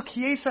Michael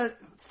Chiesa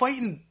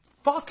fighting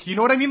fuck, you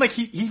know what I mean?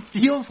 He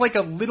feels like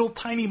a little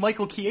tiny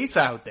Michael Chiesa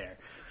out there.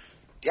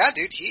 Yeah,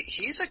 dude,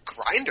 he's a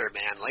grinder,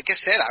 man. Like I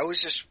said, I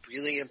was just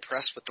really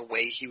impressed with the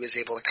way he was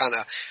able to kind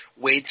of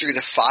wade through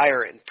the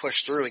fire and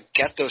push through and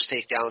get those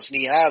takedowns.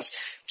 And he has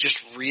just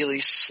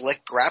really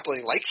slick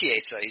grappling like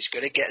Chiesa. He's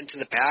good at getting to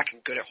the back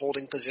and good at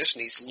holding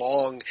position. He's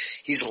long,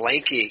 he's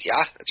lanky.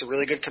 Yeah, it's a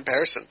really good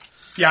comparison.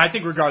 Yeah, I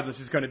think regardless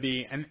it's going to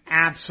be an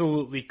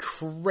absolutely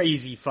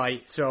crazy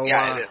fight. So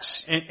yeah, it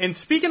is. And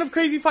speaking of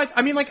crazy fights,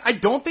 I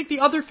don't think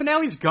the other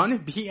finale is going to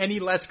be any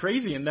less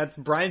crazy, and that's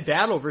Brian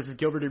Battle versus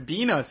Gilbert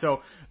Urbina.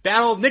 So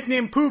Battle,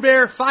 nicknamed Pooh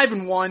Bear,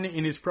 5-1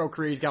 in his pro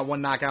career. He's got 1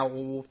 knockout,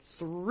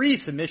 3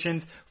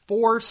 submissions,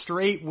 4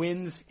 straight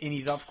wins, and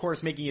he's, of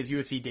course, making his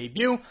UFC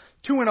debut.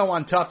 2-0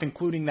 on Tough,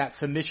 including that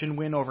submission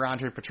win over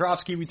Andre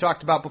Petrovsky we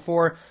talked about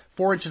before.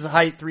 4 inches of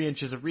height, 3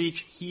 inches of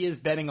reach. He is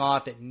betting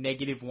off at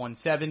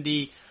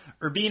 -170.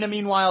 Urbina,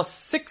 meanwhile,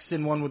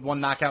 6-1 with 1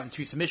 knockout and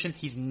 2 submissions.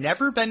 He's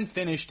never been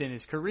finished in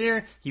his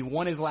career. He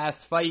won his last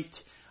fight.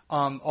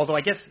 Although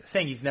I guess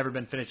saying he's never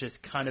been finished is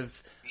kind of,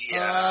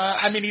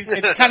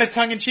 it's kind of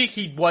tongue-in-cheek.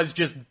 He was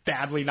just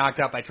badly knocked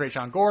out by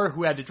Tresean Gore,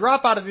 who had to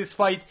drop out of this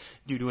fight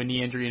due to a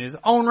knee injury in his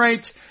own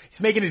right. He's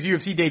making his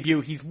UFC debut.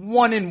 He's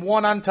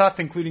 1-1 on Tough,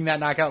 including that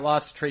knockout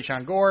loss to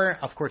Tresean Gore.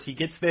 Of course, he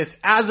gets this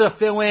as a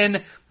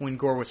fill-in when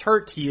Gore was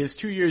hurt. He is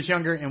 2 years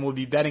younger and will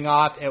be betting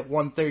off at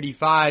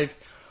 135.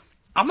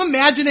 I'm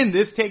imagining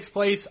this takes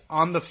place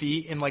on the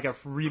feet in a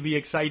really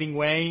exciting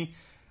way.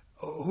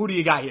 Who do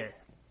you got here?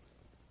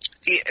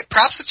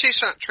 Props to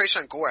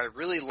Tresean Gore. I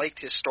really liked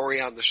his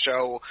story on the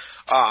show.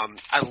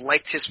 I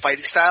liked his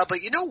fighting style.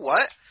 But you know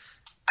what?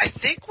 I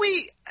think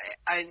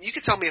and you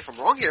can tell me if I'm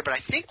wrong here, but I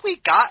think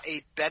we got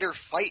a better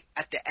fight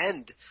at the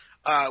end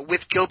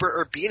with Gilbert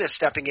Urbina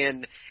stepping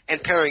in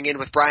and pairing in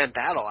with Brian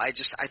Battle. I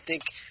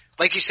think,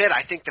 like you said,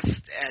 I think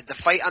the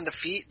fight on the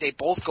feet, they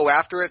both go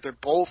after it. They're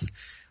both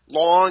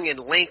long and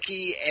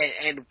lanky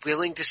and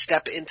willing to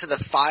step into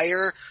the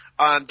fire.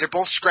 They're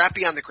both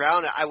scrappy on the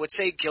ground. I would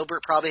say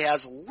Gilbert probably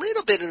has a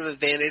little bit of an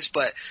advantage,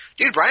 but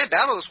dude, Brian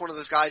Battle is one of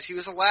those guys. He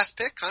was the last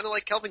pick, kind of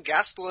like Kelvin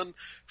Gastelum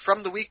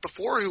from the week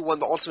before, who won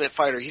the Ultimate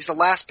Fighter. He's the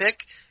last pick,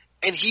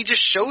 and he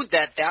just showed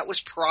that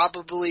was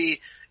probably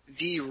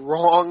the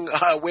wrong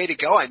way to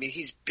go. I mean,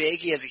 he's big.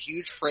 He has a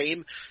huge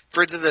frame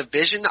for the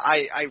division.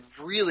 I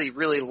really,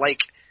 really like,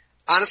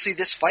 honestly,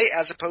 this fight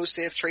as opposed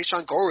to if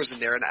Tresean Gore was in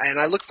there. And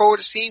I look forward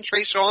to seeing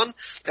Tresean.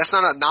 That's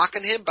not a knock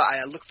on him, but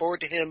I look forward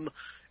to him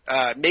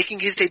making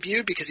his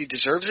debut because he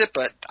deserves it.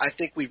 But I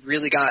think we've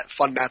really got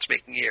fun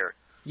matchmaking here.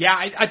 Yeah,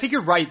 I think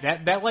you're right.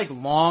 That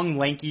long,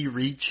 lanky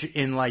reach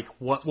in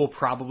what will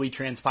probably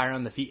transpire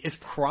on the feet is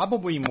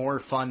probably more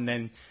fun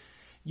than,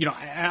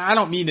 I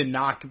don't mean to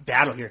knock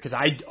Battle here because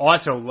I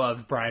also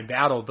love Brian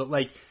Battle, but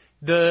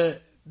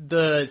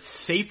the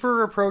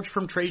safer approach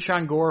from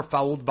Tresean Gore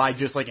followed by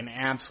just an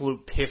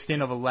absolute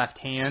piston of a left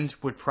hand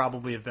would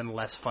probably have been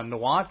less fun to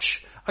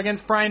watch.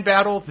 against Brian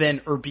Battle than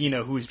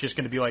Urbina, who's just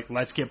going to be like,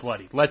 let's get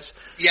bloody.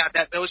 Yeah,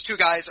 those two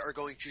guys are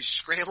going to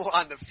scramble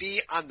on the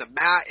feet, on the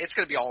mat. It's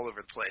going to be all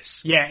over the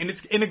place. Yeah, and it's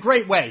in a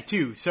great way,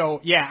 too.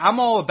 So, yeah, I'm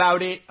all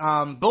about it.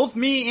 Both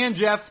me and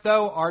Jeff,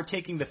 though, are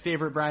taking the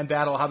favorite Brian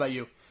Battle. How about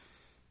you?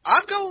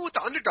 I'm going with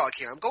the underdog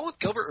here. I'm going with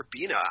Gilbert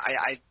Urbina.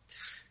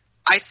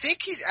 I think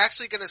he's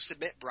actually going to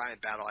submit Brian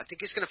Battle. I think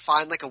he's going to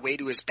find like a way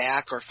to his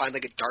back or find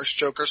like a dart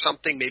stroke or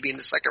something maybe in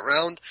the second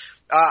round.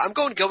 I'm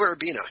going Gilbert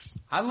Urbina.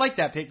 I like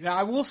that pick. Now,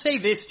 I will say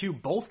this, too.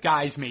 Both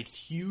guys made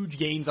huge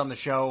gains on the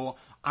show.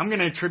 I'm going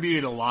to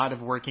attribute it a lot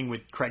of working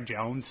with Craig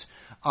Jones.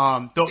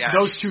 Yes.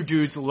 Those two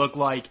dudes look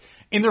like,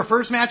 in their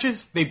first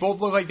matches, they both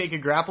look like they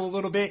could grapple a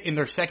little bit. In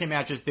their second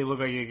matches, they look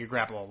like they could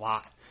grapple a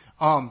lot.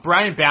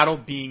 Brian Battle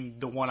being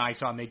the one I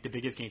saw make the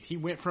biggest gains. He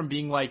went from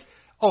being like,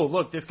 oh,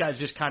 look, this guy's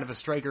just kind of a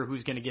striker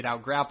who's going to get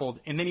out-grappled.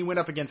 And then he went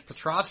up against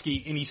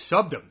Petrovsky, and he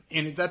subbed him.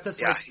 And he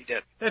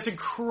did. That's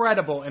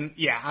incredible. And,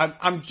 yeah,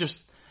 I'm just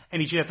 –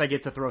 any chance I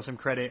get to throw some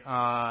credit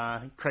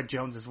Craig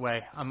Jones'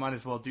 way, I might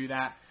as well do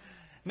that.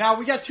 Now,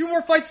 we got two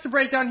more fights to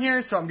break down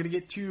here, so I'm going to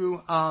get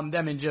to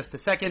them in just a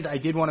second. I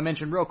did want to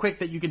mention real quick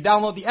that you can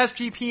download the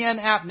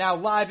SGPN app now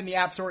live in the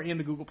App Store and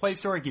the Google Play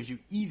Store. It gives you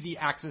easy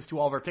access to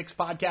all of our picks,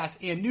 podcasts,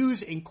 and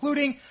news,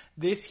 including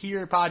this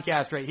here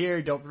podcast right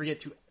here. Don't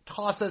forget to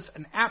toss us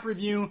an app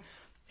review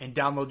and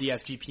download the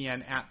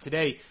SGPN app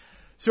today.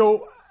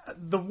 So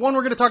the one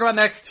we're going to talk about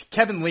next,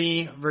 Kevin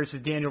Lee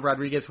versus Daniel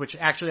Rodriguez, which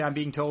actually I'm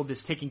being told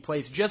is taking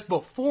place just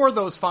before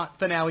those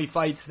finale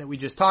fights that we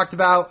just talked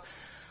about.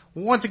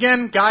 Once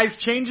again, guys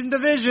changing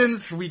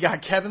divisions. We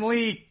got Kevin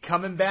Lee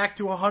coming back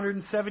to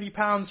 170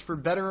 pounds for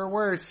better or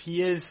worse.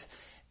 He is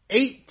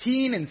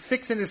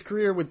 18-6 in his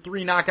career with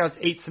 3 knockouts,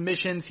 8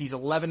 submissions. He's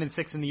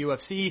 11-6 in the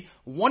UFC,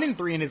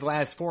 1-3 in his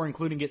last 4,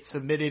 including get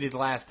submitted his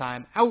last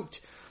time out,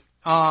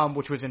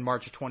 which was in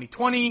March of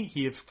 2020.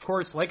 He is, of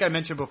course, like I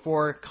mentioned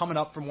before, coming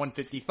up from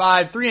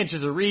 155, 3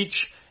 inches of reach.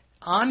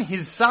 On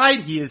his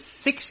side, he is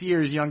 6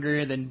 years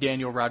younger than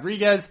Daniel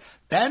Rodriguez,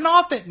 betting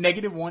off at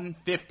negative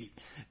 150.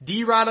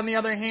 D-Rod, on the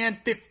other hand,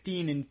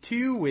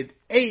 15-2 with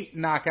 8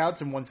 knockouts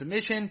and 1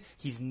 submission.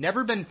 He's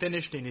never been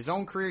finished in his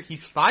own career.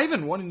 He's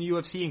 5-1 in the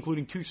UFC,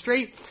 including 2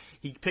 straight.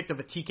 He picked up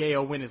a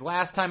TKO win his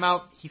last time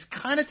out. He's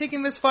kind of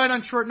taking this fight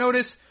on short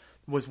notice.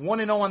 Was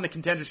 1-0 on the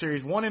Contender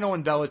Series, 1-0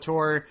 in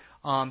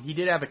Bellator. He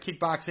did have a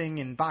kickboxing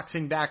and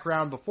boxing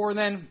background before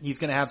then. He's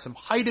going to have some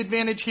height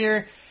advantage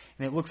here.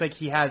 And it looks like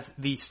he has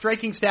the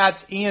striking stats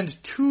and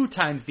 2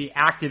 times the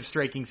active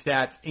striking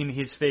stats in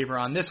his favor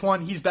on this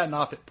one. He's betting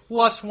off at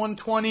plus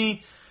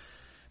 120.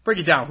 Break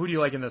it down. Who do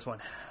you like in this one?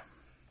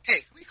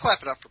 Hey, we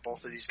clap it up for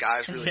both of these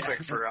guys really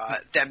quick for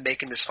them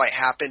making this fight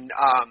happen.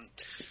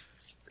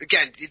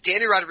 Again,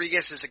 Danny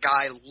Rodriguez is a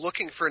guy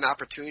looking for an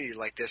opportunity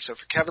like this. So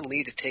for Kevin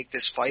Lee to take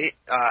this fight,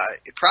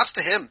 props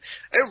to him.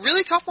 A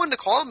really tough one to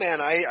call, man.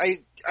 I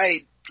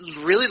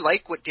really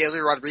like what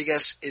Daniel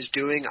Rodriguez is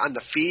doing on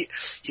the feet.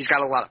 He's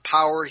got a lot of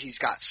power. He's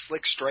got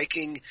slick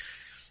striking.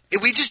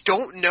 We just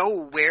don't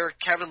know where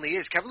Kevin Lee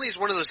is. Kevin Lee is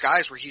one of those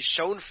guys where he's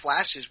shown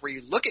flashes where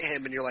you look at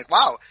him and you're like,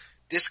 wow,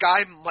 this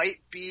guy might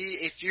be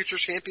a future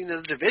champion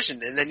of the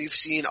division. And then you've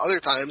seen other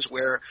times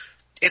where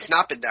it's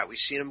not been that. We've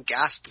seen him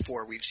gasp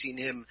before. We've seen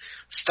him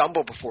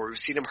stumble before. We've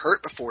seen him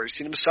hurt before. We've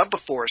seen him sub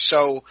before.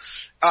 So,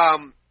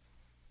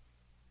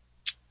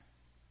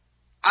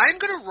 I'm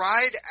going to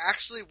ride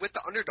actually with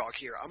the underdog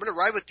here. I'm going to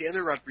ride with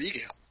Daniel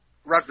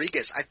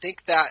Rodriguez. I think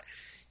that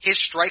his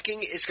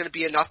striking is going to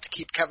be enough to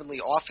keep Kevin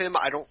Lee off him.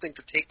 I don't think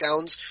the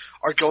takedowns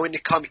are going to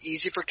come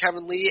easy for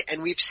Kevin Lee,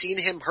 and we've seen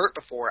him hurt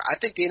before. I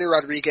think Daniel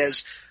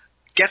Rodriguez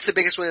gets the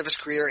biggest win of his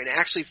career and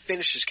actually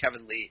finishes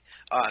Kevin Lee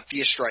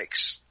via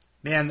strikes.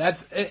 Man,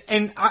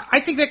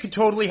 I think that could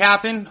totally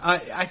happen.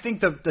 I think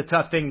the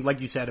tough thing,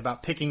 like you said,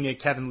 about picking a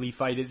Kevin Lee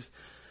fight is,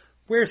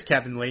 where's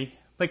Kevin Lee?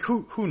 Like,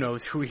 who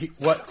knows what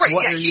right,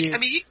 what yeah, he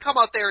can come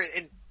out there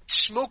and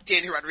smoke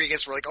Daniel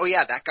Rodriguez. We're like, oh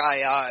yeah, that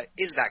guy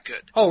is that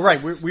good. Oh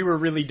right, we were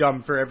really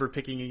dumb for ever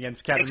picking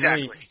against Kevin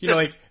exactly. Lee. You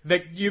know,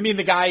 like you mean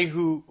the guy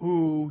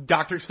who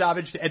Dr.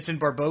 Savage to Edson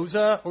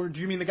Barboza, or do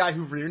you mean the guy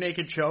who rear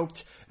naked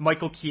choked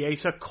Michael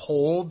Chiesa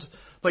cold?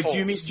 Like, do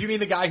you mean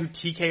the guy who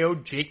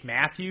TKO'd Jake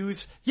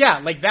Matthews? Yeah,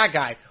 like that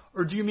guy.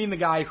 Or do you mean the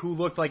guy who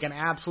looked like an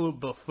absolute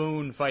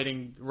buffoon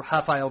fighting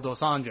Rafael Dos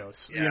Anjos?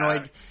 Yeah. You know,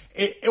 like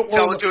it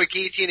fell into a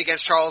guillotine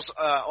against Charles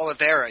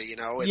Oliveira. You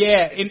know,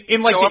 it's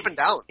like so up and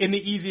down in the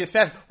easiest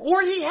fashion.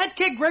 Or he head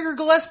kicked Gregor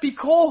Gillespie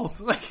cold.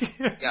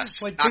 Yes,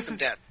 like knocked him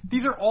dead.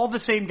 These are all the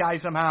same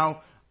guys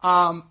somehow.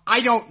 I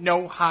don't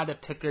know how to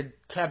pick a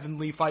Kevin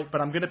Lee fight,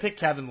 but I'm going to pick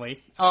Kevin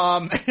Lee.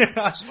 I'm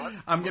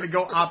going to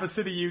go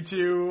opposite of you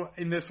two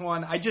in this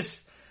one. I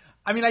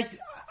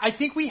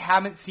think we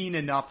haven't seen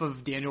enough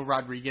of Daniel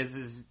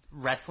Rodriguez's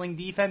wrestling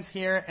defense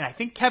here, and I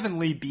think Kevin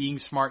Lee being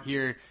smart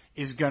here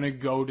is going to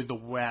go to the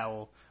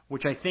well,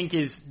 which I think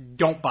is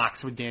don't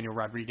box with Daniel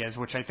Rodriguez,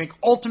 which I think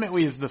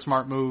ultimately is the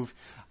smart move.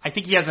 I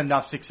think he has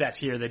enough success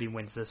here that he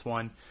wins this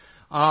one.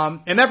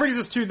 And that brings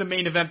us to the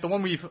main event, the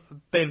one we've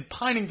been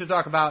pining to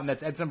talk about, and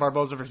that's Edson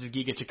Barboza versus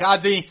Giga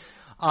Chikadze.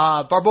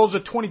 Barboza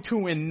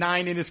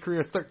 22-9 in his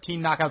career,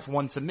 13 knockouts,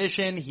 1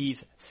 submission.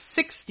 He's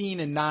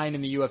 16-9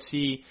 in the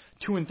UFC,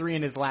 2-3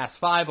 in his last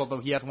 5, although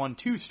he has won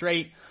 2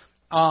 straight.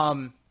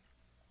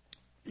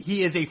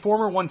 He is a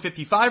former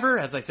 155er.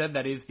 As I said,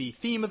 that is the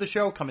theme of the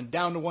show, coming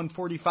down to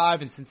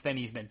 145, and since then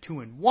he's been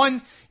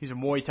 2-1. He's a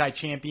Muay Thai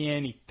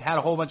champion. He had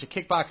a whole bunch of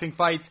kickboxing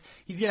fights.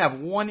 He's going to have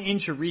 1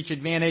 inch of reach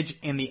advantage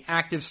in the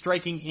active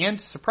striking and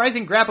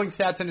surprising grappling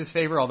stats in his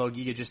favor, although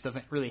Giga just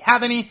doesn't really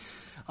have any.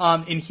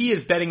 And he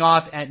is betting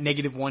off at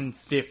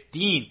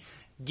 -115.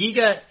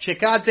 Giga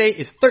Chikadze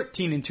is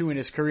 13-2 in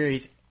his career.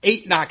 He's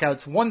 8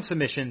 knockouts, 1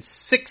 submission,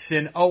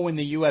 6-0 in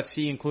the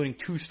UFC, including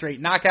 2 straight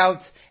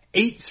knockouts.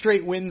 8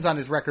 straight wins on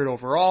his record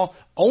overall,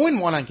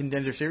 0-1 on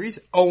Contender Series,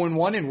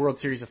 0-1 in World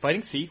Series of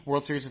Fighting. See,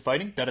 World Series of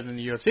Fighting, better than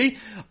the UFC.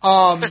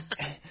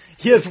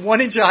 He has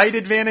 1 inch of height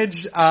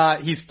advantage.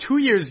 He's 2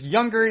 years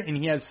younger, and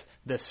he has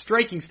the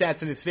striking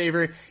stats in his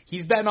favor.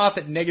 He's betting off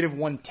at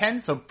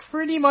 -110, so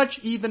pretty much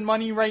even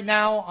money right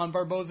now on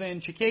Barboza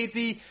and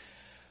Chikadze.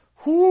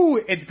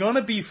 It's going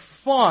to be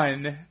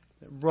fun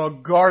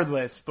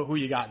regardless, but who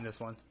you got in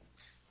this one?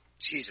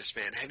 Jesus,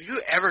 man. Have you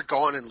ever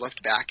gone and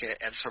looked back at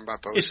Edson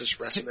Barboza's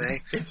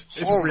resume? It's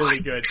oh really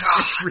my good.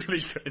 God. It's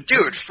really good.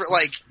 Dude,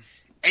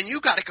 and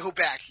you got to go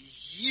back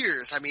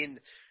years. I mean,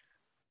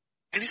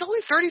 and he's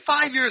only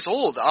 35 years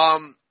old.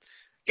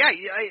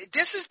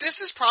 This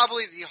is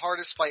probably the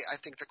hardest fight, I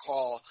think, to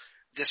call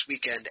this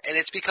weekend. And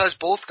it's because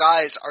both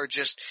guys are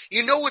just,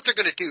 you know what they're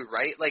going to do,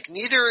 right? Like,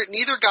 neither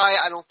guy,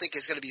 I don't think,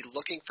 is going to be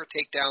looking for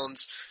takedowns.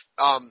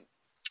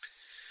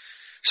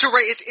 So,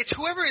 right, it's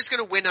whoever is going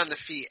to win on the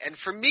feet. And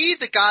for me,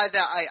 the guy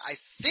that I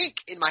think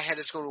in my head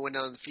is going to win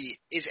on the feet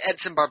is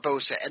Edson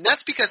Barboza. And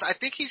that's because I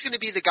think he's going to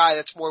be the guy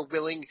that's more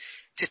willing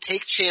to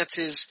take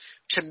chances,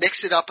 to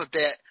mix it up a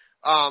bit.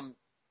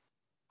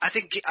 I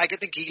think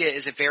Giga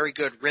is a very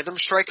good rhythm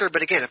striker.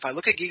 But again, if I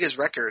look at Giga's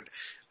record,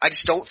 I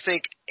just don't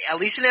think, at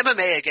least in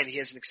MMA, again, he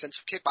has an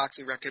extensive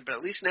kickboxing record, but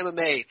at least in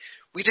MMA,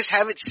 we just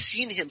haven't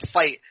seen him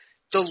fight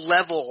the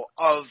level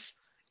of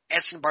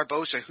Edson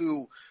Barboza,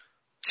 who,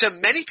 to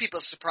many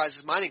people's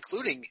surprises, mine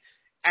including,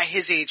 at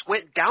his age,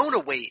 went down a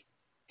weight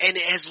and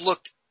has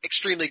looked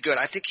extremely good.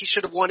 I think he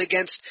should have won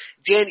against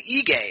Dan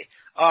Ige.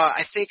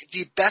 I think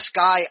the best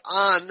guy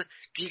on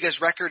Giga's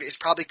record is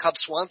probably Cub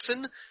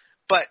Swanson.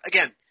 But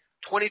again,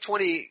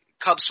 2020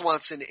 Cub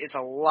Swanson is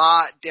a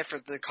lot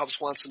different than the Cub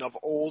Swanson of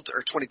old,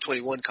 or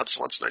 2021 Cub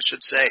Swanson, I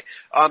should say.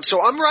 So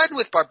I'm riding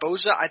with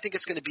Barboza. I think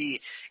it's going to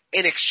be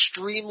an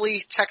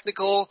extremely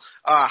technical,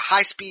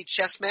 high-speed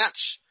chess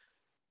match.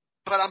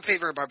 But I'm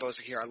favoring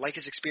Barboza here. I like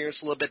his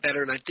experience a little bit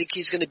better, and I think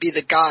he's going to be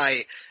the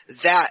guy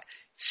that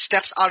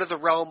steps out of the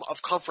realm of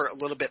comfort a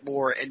little bit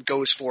more and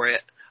goes for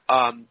it.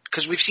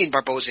 Because we've seen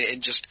Barboza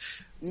in just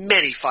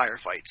many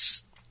firefights.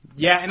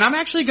 Yeah, and I'm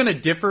actually going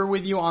to differ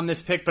with you on this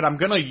pick, but I'm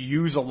going to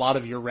use a lot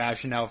of your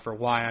rationale for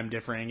why I'm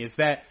differing, is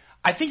that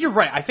I think you're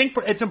right. I think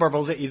Edson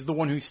Barboza is the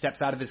one who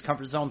steps out of his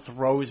comfort zone,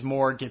 throws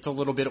more, gets a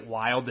little bit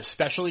wild,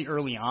 especially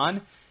early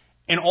on.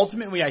 And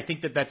ultimately, I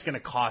think that that's going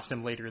to cost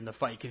him later in the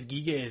fight because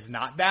Giga is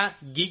not that.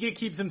 Giga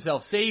keeps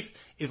himself safe.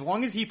 As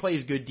long as he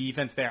plays good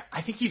defense there,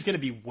 I think he's going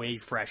to be way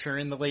fresher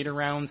in the later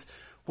rounds,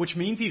 which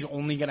means he's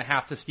only going to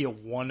have to steal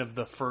one of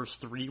the first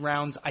 3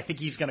 rounds. I think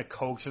he's going to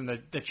coax in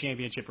the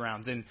championship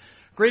rounds. And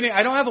granted,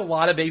 I don't have a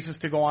lot of basis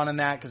to go on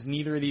that because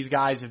neither of these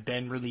guys have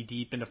been really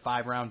deep into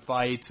 5-round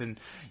fights. And,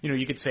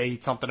 you could say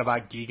something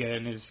about Giga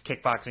and his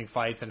kickboxing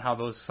fights and how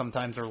those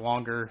sometimes are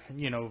longer,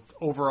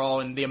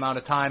 overall in the amount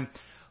of time.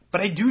 But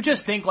I do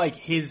just think, like,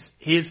 his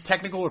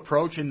technical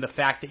approach and the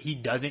fact that he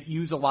doesn't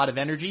use a lot of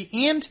energy,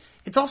 and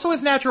it's also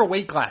his natural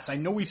weight class. I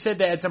know we've said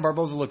that Edson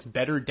Barboza looks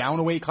better down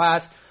a weight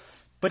class,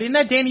 but in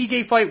that Dan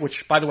Ige fight,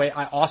 which, by the way,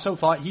 I also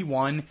thought he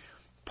won,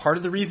 part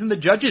of the reason the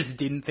judges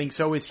didn't think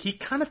so is he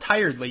kind of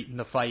tired late in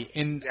the fight,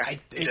 and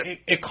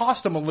it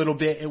cost him a little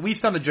bit, at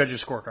least on the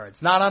judges'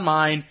 scorecards. Not on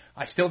mine.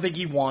 I still think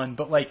he won,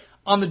 but, like,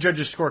 on the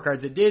judges'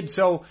 scorecards it did.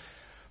 So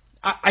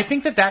I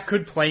think that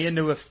could play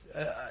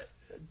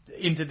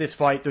into this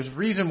fight. There's a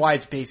reason why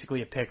it's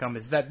basically a pick-em,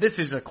 is that this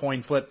is a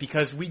coin flip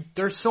because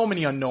there's so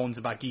many unknowns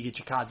about Giga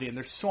Chikadze, and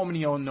there's so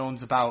many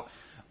unknowns about,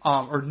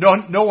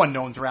 no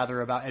unknowns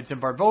rather about Edson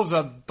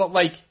Barboza. But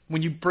like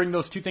when you bring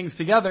those two things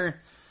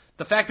together,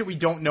 the fact that we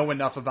don't know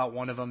enough about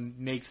one of them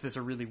makes this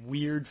a really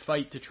weird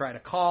fight to try to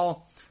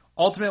call.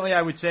 Ultimately,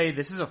 I would say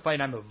this is a fight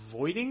I'm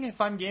avoiding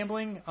if I'm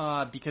gambling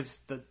because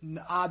the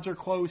odds are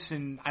close,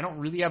 and I don't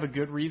really have a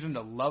good reason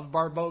to love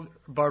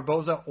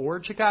Barboza or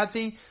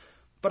Chikadze.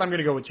 But I'm going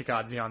to go with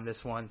Chikadze on this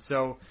one.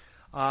 So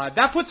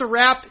that puts a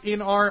wrap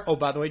in our... Oh,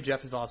 by the way,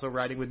 Jeff is also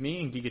riding with me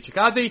in Giga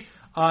Chikadze.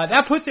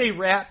 That puts a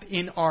wrap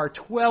in our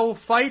 12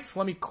 fights.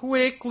 Let me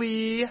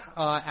quickly,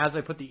 as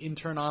I put the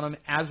intern on them,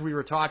 as we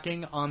were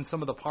talking on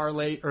some of the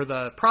parlay or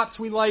the props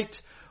we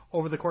liked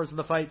over the course of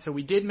the fight. So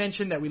we did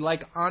mention that we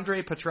like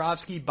Andre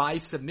Petrovsky by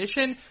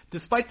submission,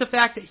 despite the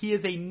fact that he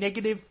is a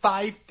negative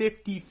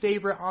 550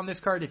 favorite on this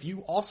card. If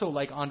you also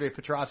like Andre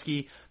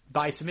Petrovsky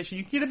by submission,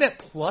 you can get him at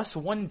plus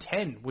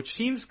 110, which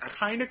seems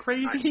kind of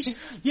crazy. Nice.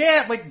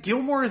 Yeah, like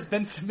Gilmore has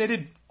been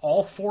submitted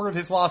all 4 of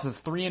his losses,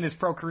 3 in his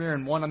pro career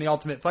and 1 on the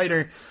Ultimate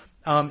Fighter.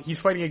 He's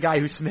fighting a guy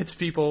who submits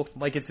people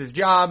like it's his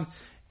job.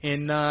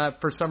 And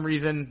for some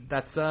reason,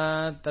 that's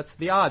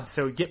the odds.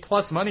 So get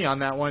plus money on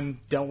that one.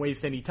 Don't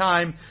waste any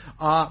time.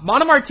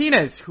 Mana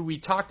Martinez, who we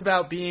talked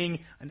about being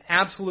an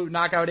absolute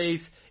knockout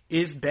ace,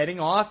 is betting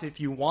off. If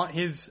you want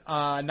his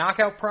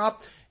knockout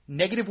prop,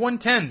 negative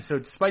 110. So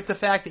despite the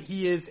fact that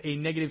he is a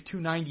negative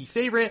 290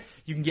 favorite,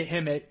 you can get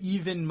him at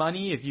even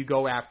money if you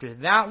go after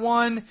that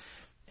one.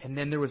 And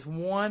then there was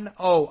one.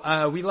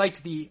 We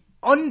liked the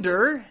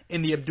under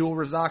in the Abdul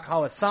Razak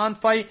Al Hassan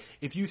fight.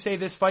 If you say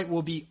this fight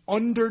will be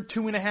under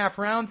 2.5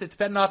 rounds, it's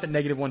betting off at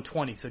negative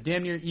 120. So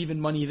damn near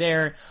even money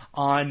there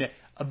on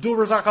Abdul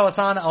Razak Al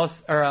Hassan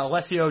or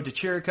Alessio Di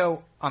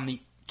Chirico on the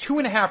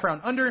 2.5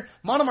 round under.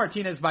 Mana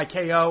Martinez by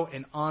KO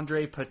and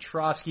Andre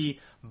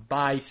Petrovsky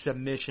by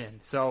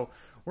submission. So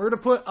we're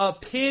going to put a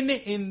pin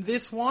in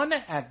this one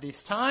at this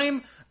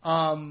time.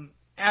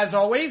 As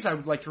always, I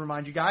would like to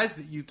remind you guys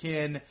that you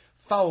can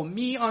follow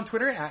me on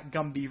Twitter at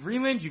Gumby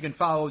Vreeland. You can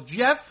follow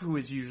Jeff, who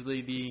is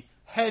usually the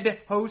head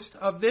host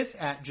of this,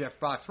 at Jeff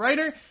Fox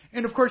Writer.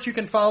 And, of course, you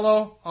can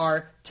follow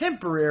our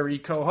temporary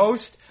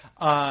co-host,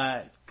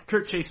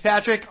 Kurt Chase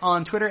Patrick,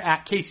 on Twitter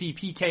at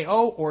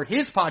KCPKO, or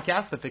his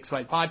podcast, the Fixed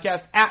Fight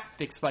Podcast, at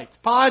Fixed Fights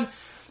Pod.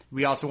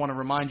 We also want to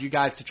remind you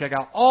guys to check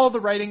out all the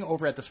writing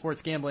over at the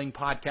Sports Gambling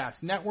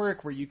Podcast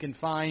Network, where you can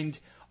find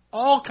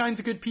all kinds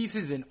of good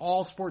pieces in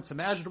all sports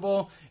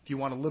imaginable. If you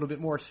want a little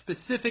bit more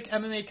specific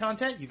MMA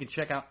content, you can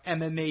check out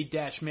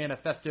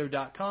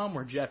MMA-manifesto.com,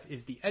 where Jeff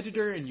is the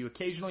editor, and you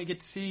occasionally get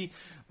to see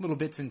little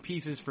bits and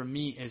pieces from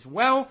me as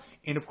well.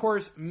 And, of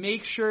course,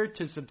 make sure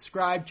to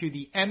subscribe to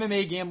the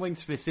MMA Gambling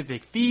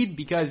specific feed,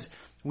 because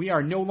we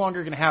are no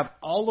longer going to have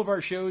all of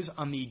our shows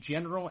on the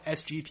general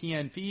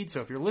SGPN feed.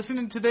 So if you're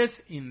listening to this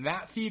in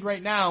that feed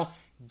right now,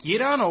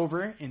 get on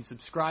over and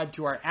subscribe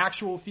to our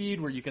actual feed,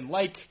 where you can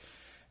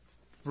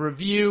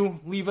review,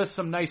 leave us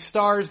some nice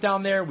stars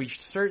down there. We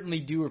certainly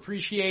do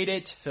appreciate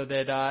it, so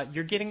that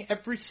you're getting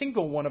every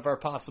single one of our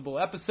possible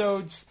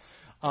episodes.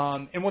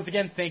 And once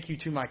again, thank you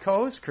to my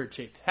co-host, Kurt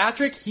Chase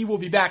Patrick. He will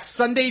be back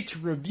Sunday to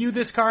review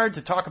this card,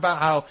 to talk about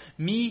how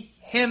me,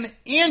 him,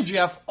 and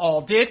Jeff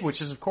all did,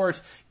 which is, of course,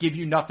 give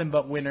you nothing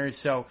but winners.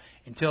 So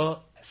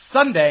until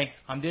Sunday,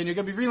 I'm Daniel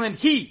Gumby Vreeland.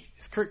 He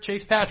is Kurt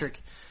Chase Patrick,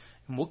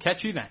 and we'll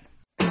catch you then.